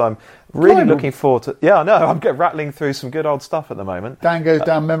 as well. So I'm really looking forward to... Yeah, I know. I'm rattling through some good old stuff at the moment. Dan goes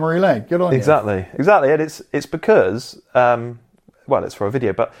down memory lane. Good on you. Exactly. And it's because... it's for a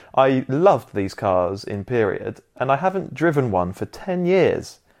video, but I loved these cars in period, and I haven't driven one for 10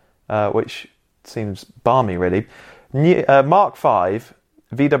 years, which seems balmy, really. Mark V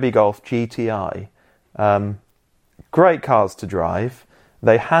VW Golf GTI. Great cars to drive.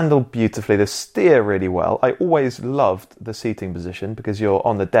 They handle beautifully. They steer really well. I always loved the seating position because you're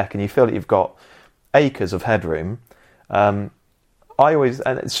on the deck and you feel that you've got acres of headroom. And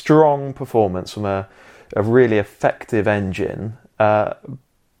strong performance from a really effective engine. But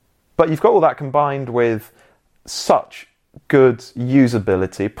you've got all that combined with such good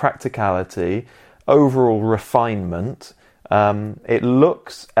usability, practicality, overall refinement. It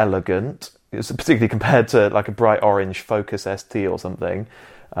looks elegant. It's particularly compared to like a bright orange Focus ST or something.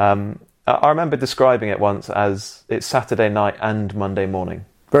 I remember describing it once as it's Saturday night and Monday morning.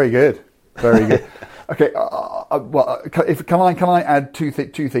 Very good. Very good. Okay. Can I add two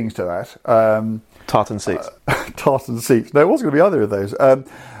things to that? Tartan seats. Tartan seats. No, it wasn't going to be either of those.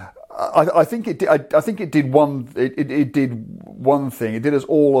 I think it did. I think it did one. It did one thing. It did us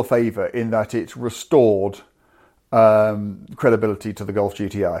all a favour in that it restored credibility to the Golf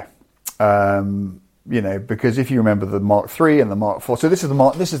GTI. Because if you remember the Mark III and the Mark IV, so this is the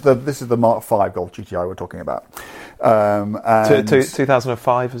Mark V Golf GTI we're talking about.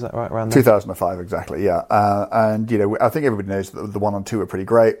 2005, is that right? Around there? 2005, exactly. Yeah, I think everybody knows that the 1 and 2 are pretty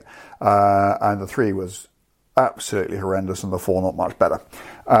great, and the 3 was absolutely horrendous, and the 4 not much better.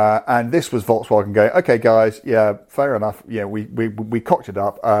 And this was Volkswagen going, okay, guys, yeah, fair enough. Yeah, we cocked it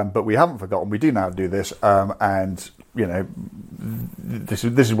up, but we haven't forgotten. We do now do this, and this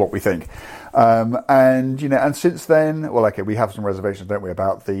is what we think. And since then, well, okay, we have some reservations, don't we,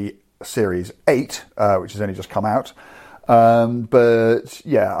 about the Series 8, which has only just come out. But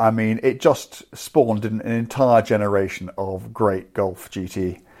yeah, I mean, it just spawned an entire generation of great Golf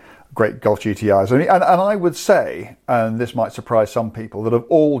GTIs. And I would say, and this might surprise some people, that of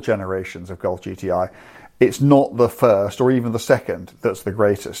all generations of Golf GTI, it's not the first or even the second that's the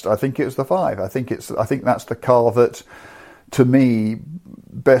greatest. I think it's the 5. I think that's the car that, to me,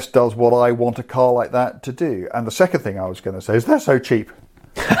 best does what I want a car like that to do. And the second thing I was going to say is they're so cheap.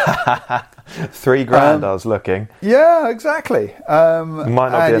 $3,000 I was looking. Yeah, exactly. It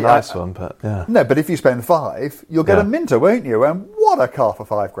might not be a nice one, but yeah. No, but if you spend 5, you'll get a Minter, won't you? And what a car for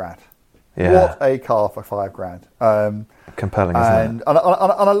 $5,000. Yeah. What a car for $5,000. Compelling, isn't it? And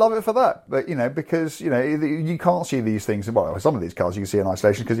I love it for that. But, because, you can't see these things. Well, some of these cars you can see in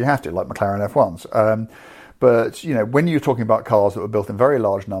isolation because you have to, like McLaren F1s. But, when you're talking about cars that were built in very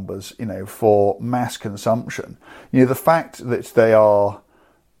large numbers, for mass consumption, the fact that they are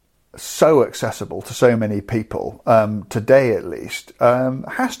so accessible to so many people, today at least,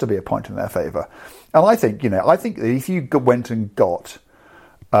 has to be a point in their favour. And I think that if you went and got,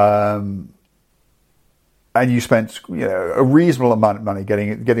 and you spent, a reasonable amount of money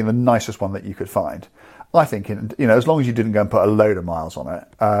getting the nicest one that you could find, I think, as long as you didn't go and put a load of miles on it,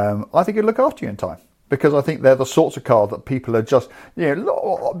 I think it'd look after you in time. Because I think they're the sorts of cars that people are just,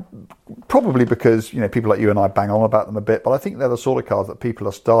 probably because, people like you and I bang on about them a bit, but I think they're the sort of cars that people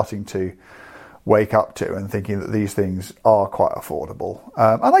are starting to wake up to and thinking that these things are quite affordable.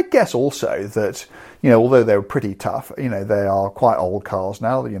 And I guess also that, although they were pretty tough, they are quite old cars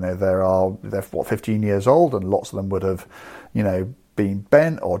now. They're 15 years old, and lots of them would have, been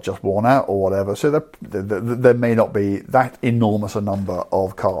bent or just worn out or whatever. So there may not be that enormous a number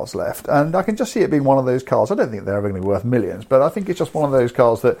of cars left. And I can just see it being one of those cars. I don't think they're ever going to be worth millions, but I think it's just one of those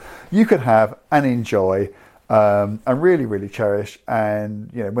cars that you could have and enjoy, and really, really cherish.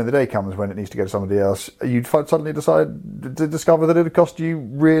 And, when the day comes when it needs to go to somebody else, you'd suddenly decide to discover that it would cost you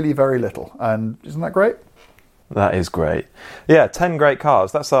really very little. And isn't that great? That is great. Yeah, 10 great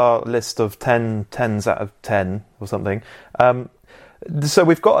cars. That's our list of 10 10s out of 10 or something. So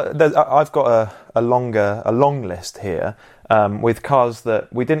I've got a long list here with cars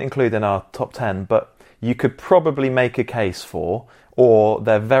that we didn't include in our top 10, but you could probably make a case for, or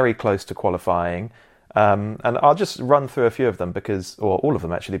they're very close to qualifying. And I'll just run through a few of them or all of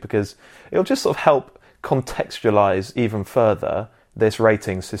them actually, because it'll just sort of help contextualize even further this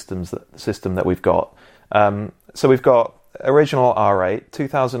rating system that we've got. So we've got original R8,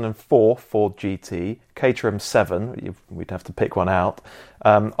 2004 Ford GT, Caterham 7, we'd have to pick one out.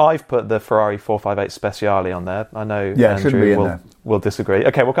 I've put the Ferrari 458 Speciale on there. I know Andrew will disagree.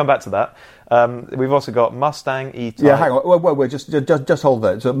 Okay, we'll come back to that. We've also got Mustang E-Type. Yeah, hang on. Wait, just hold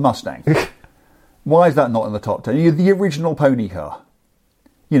there. So Mustang. Why is that not in the top 10? The original pony car.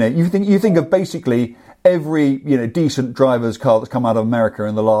 You think of basically every decent driver's car that's come out of America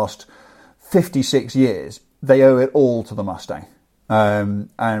in the last 56 years. They owe it all to the Mustang. And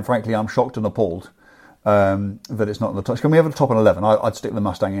frankly, I'm shocked and appalled that it's not in the top. Can we have a top 11? I'd stick the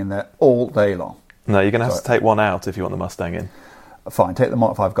Mustang in there all day long. No, you're going to have to take one out if you want the Mustang in. Fine, take the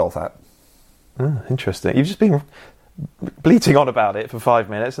Mark 5 Golf out. Interesting. You've just been bleating on about it for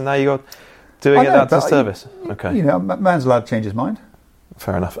 5 minutes, and now you're doing it out to service. Okay. Man's allowed to change his mind.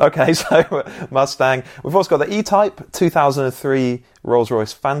 Fair enough. Okay, so Mustang. We've also got the E-Type, 2003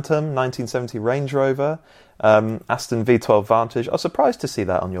 Rolls-Royce Phantom, 1970 Range Rover, Aston V12 Vantage. I was surprised to see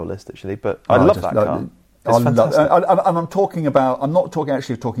that on your list, actually, but I love that car. It's fantastic. And I'm talking about. I'm not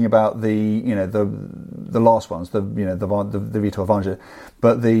talking about the the last ones, the V12 Vantage,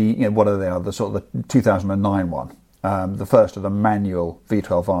 but what are they? The sort of the 2009 one, the first of the manual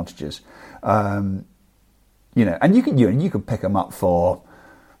V12 Vantages. And you can pick them up for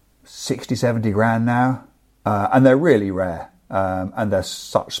 60, 70 grand now, and they're really rare, and they're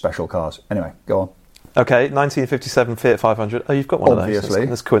such special cars. Anyway, go on. Okay, 1957 Fiat 500. Oh, you've got one Obviously. of those.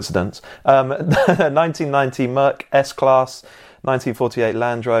 That's coincidence. 1990 Merc S-Class, 1948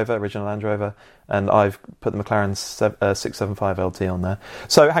 Land Rover, original Land Rover, and I've put the McLaren 675 LT on there.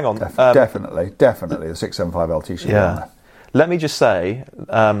 So, hang on. Definitely, the 675 LT should be on there. Let me just say,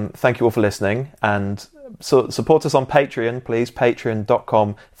 thank you all for listening, and support us on Patreon, please,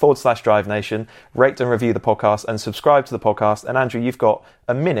 patreon.com/Drive Nation. Rate and review the podcast and subscribe to the podcast. And Andrew, you've got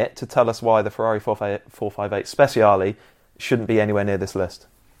a minute to tell us why the Ferrari 458 Speciale shouldn't be anywhere near this list.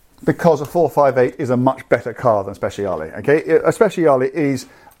 Because a 458 is a much better car than Speciale. Okay, a Speciale is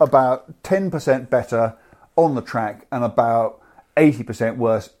about 10% better on the track and about 80%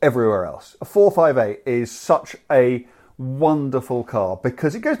 worse everywhere else. A 458 is such a wonderful car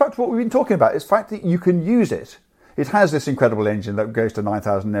because it goes back to what we've been talking about. It's the fact that you can use it. It has this incredible engine that goes to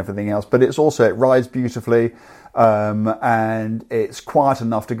 9,000 and everything else, but it rides beautifully, and it's quiet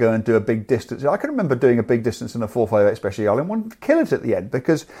enough to go and do a big distance. I can remember doing a big distance in a 458 Speciale and wanted to kill it at the end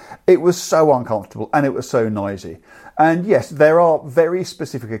because it was so uncomfortable and it was so noisy. And yes, there are very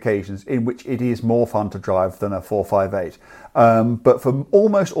specific occasions in which it is more fun to drive than a 458. But for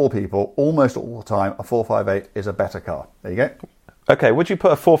almost all people, almost all the time, a 458 is a better car. There you go. Okay, would you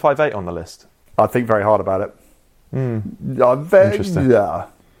put a 458 on the list? I'd think very hard about it. Interesting. Yeah.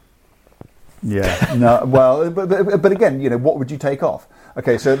 No. Well, but again, what would you take off?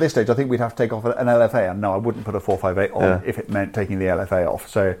 Okay, so at this stage, I think we'd have to take off an LFA, and no, I wouldn't put a 458 on if it meant taking the LFA off.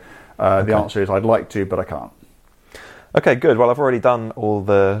 So the answer is I'd like to, but I can't. Okay, good. Well, I've already done all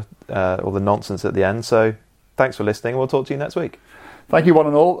the nonsense at the end, so thanks for listening. We'll talk to you next week. Thank you, one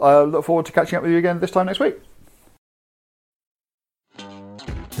and all. I look forward to catching up with you again this time next week.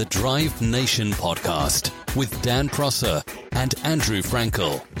 the Drive Nation podcast with Dan Prosser and Andrew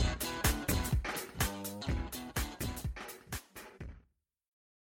Frankel.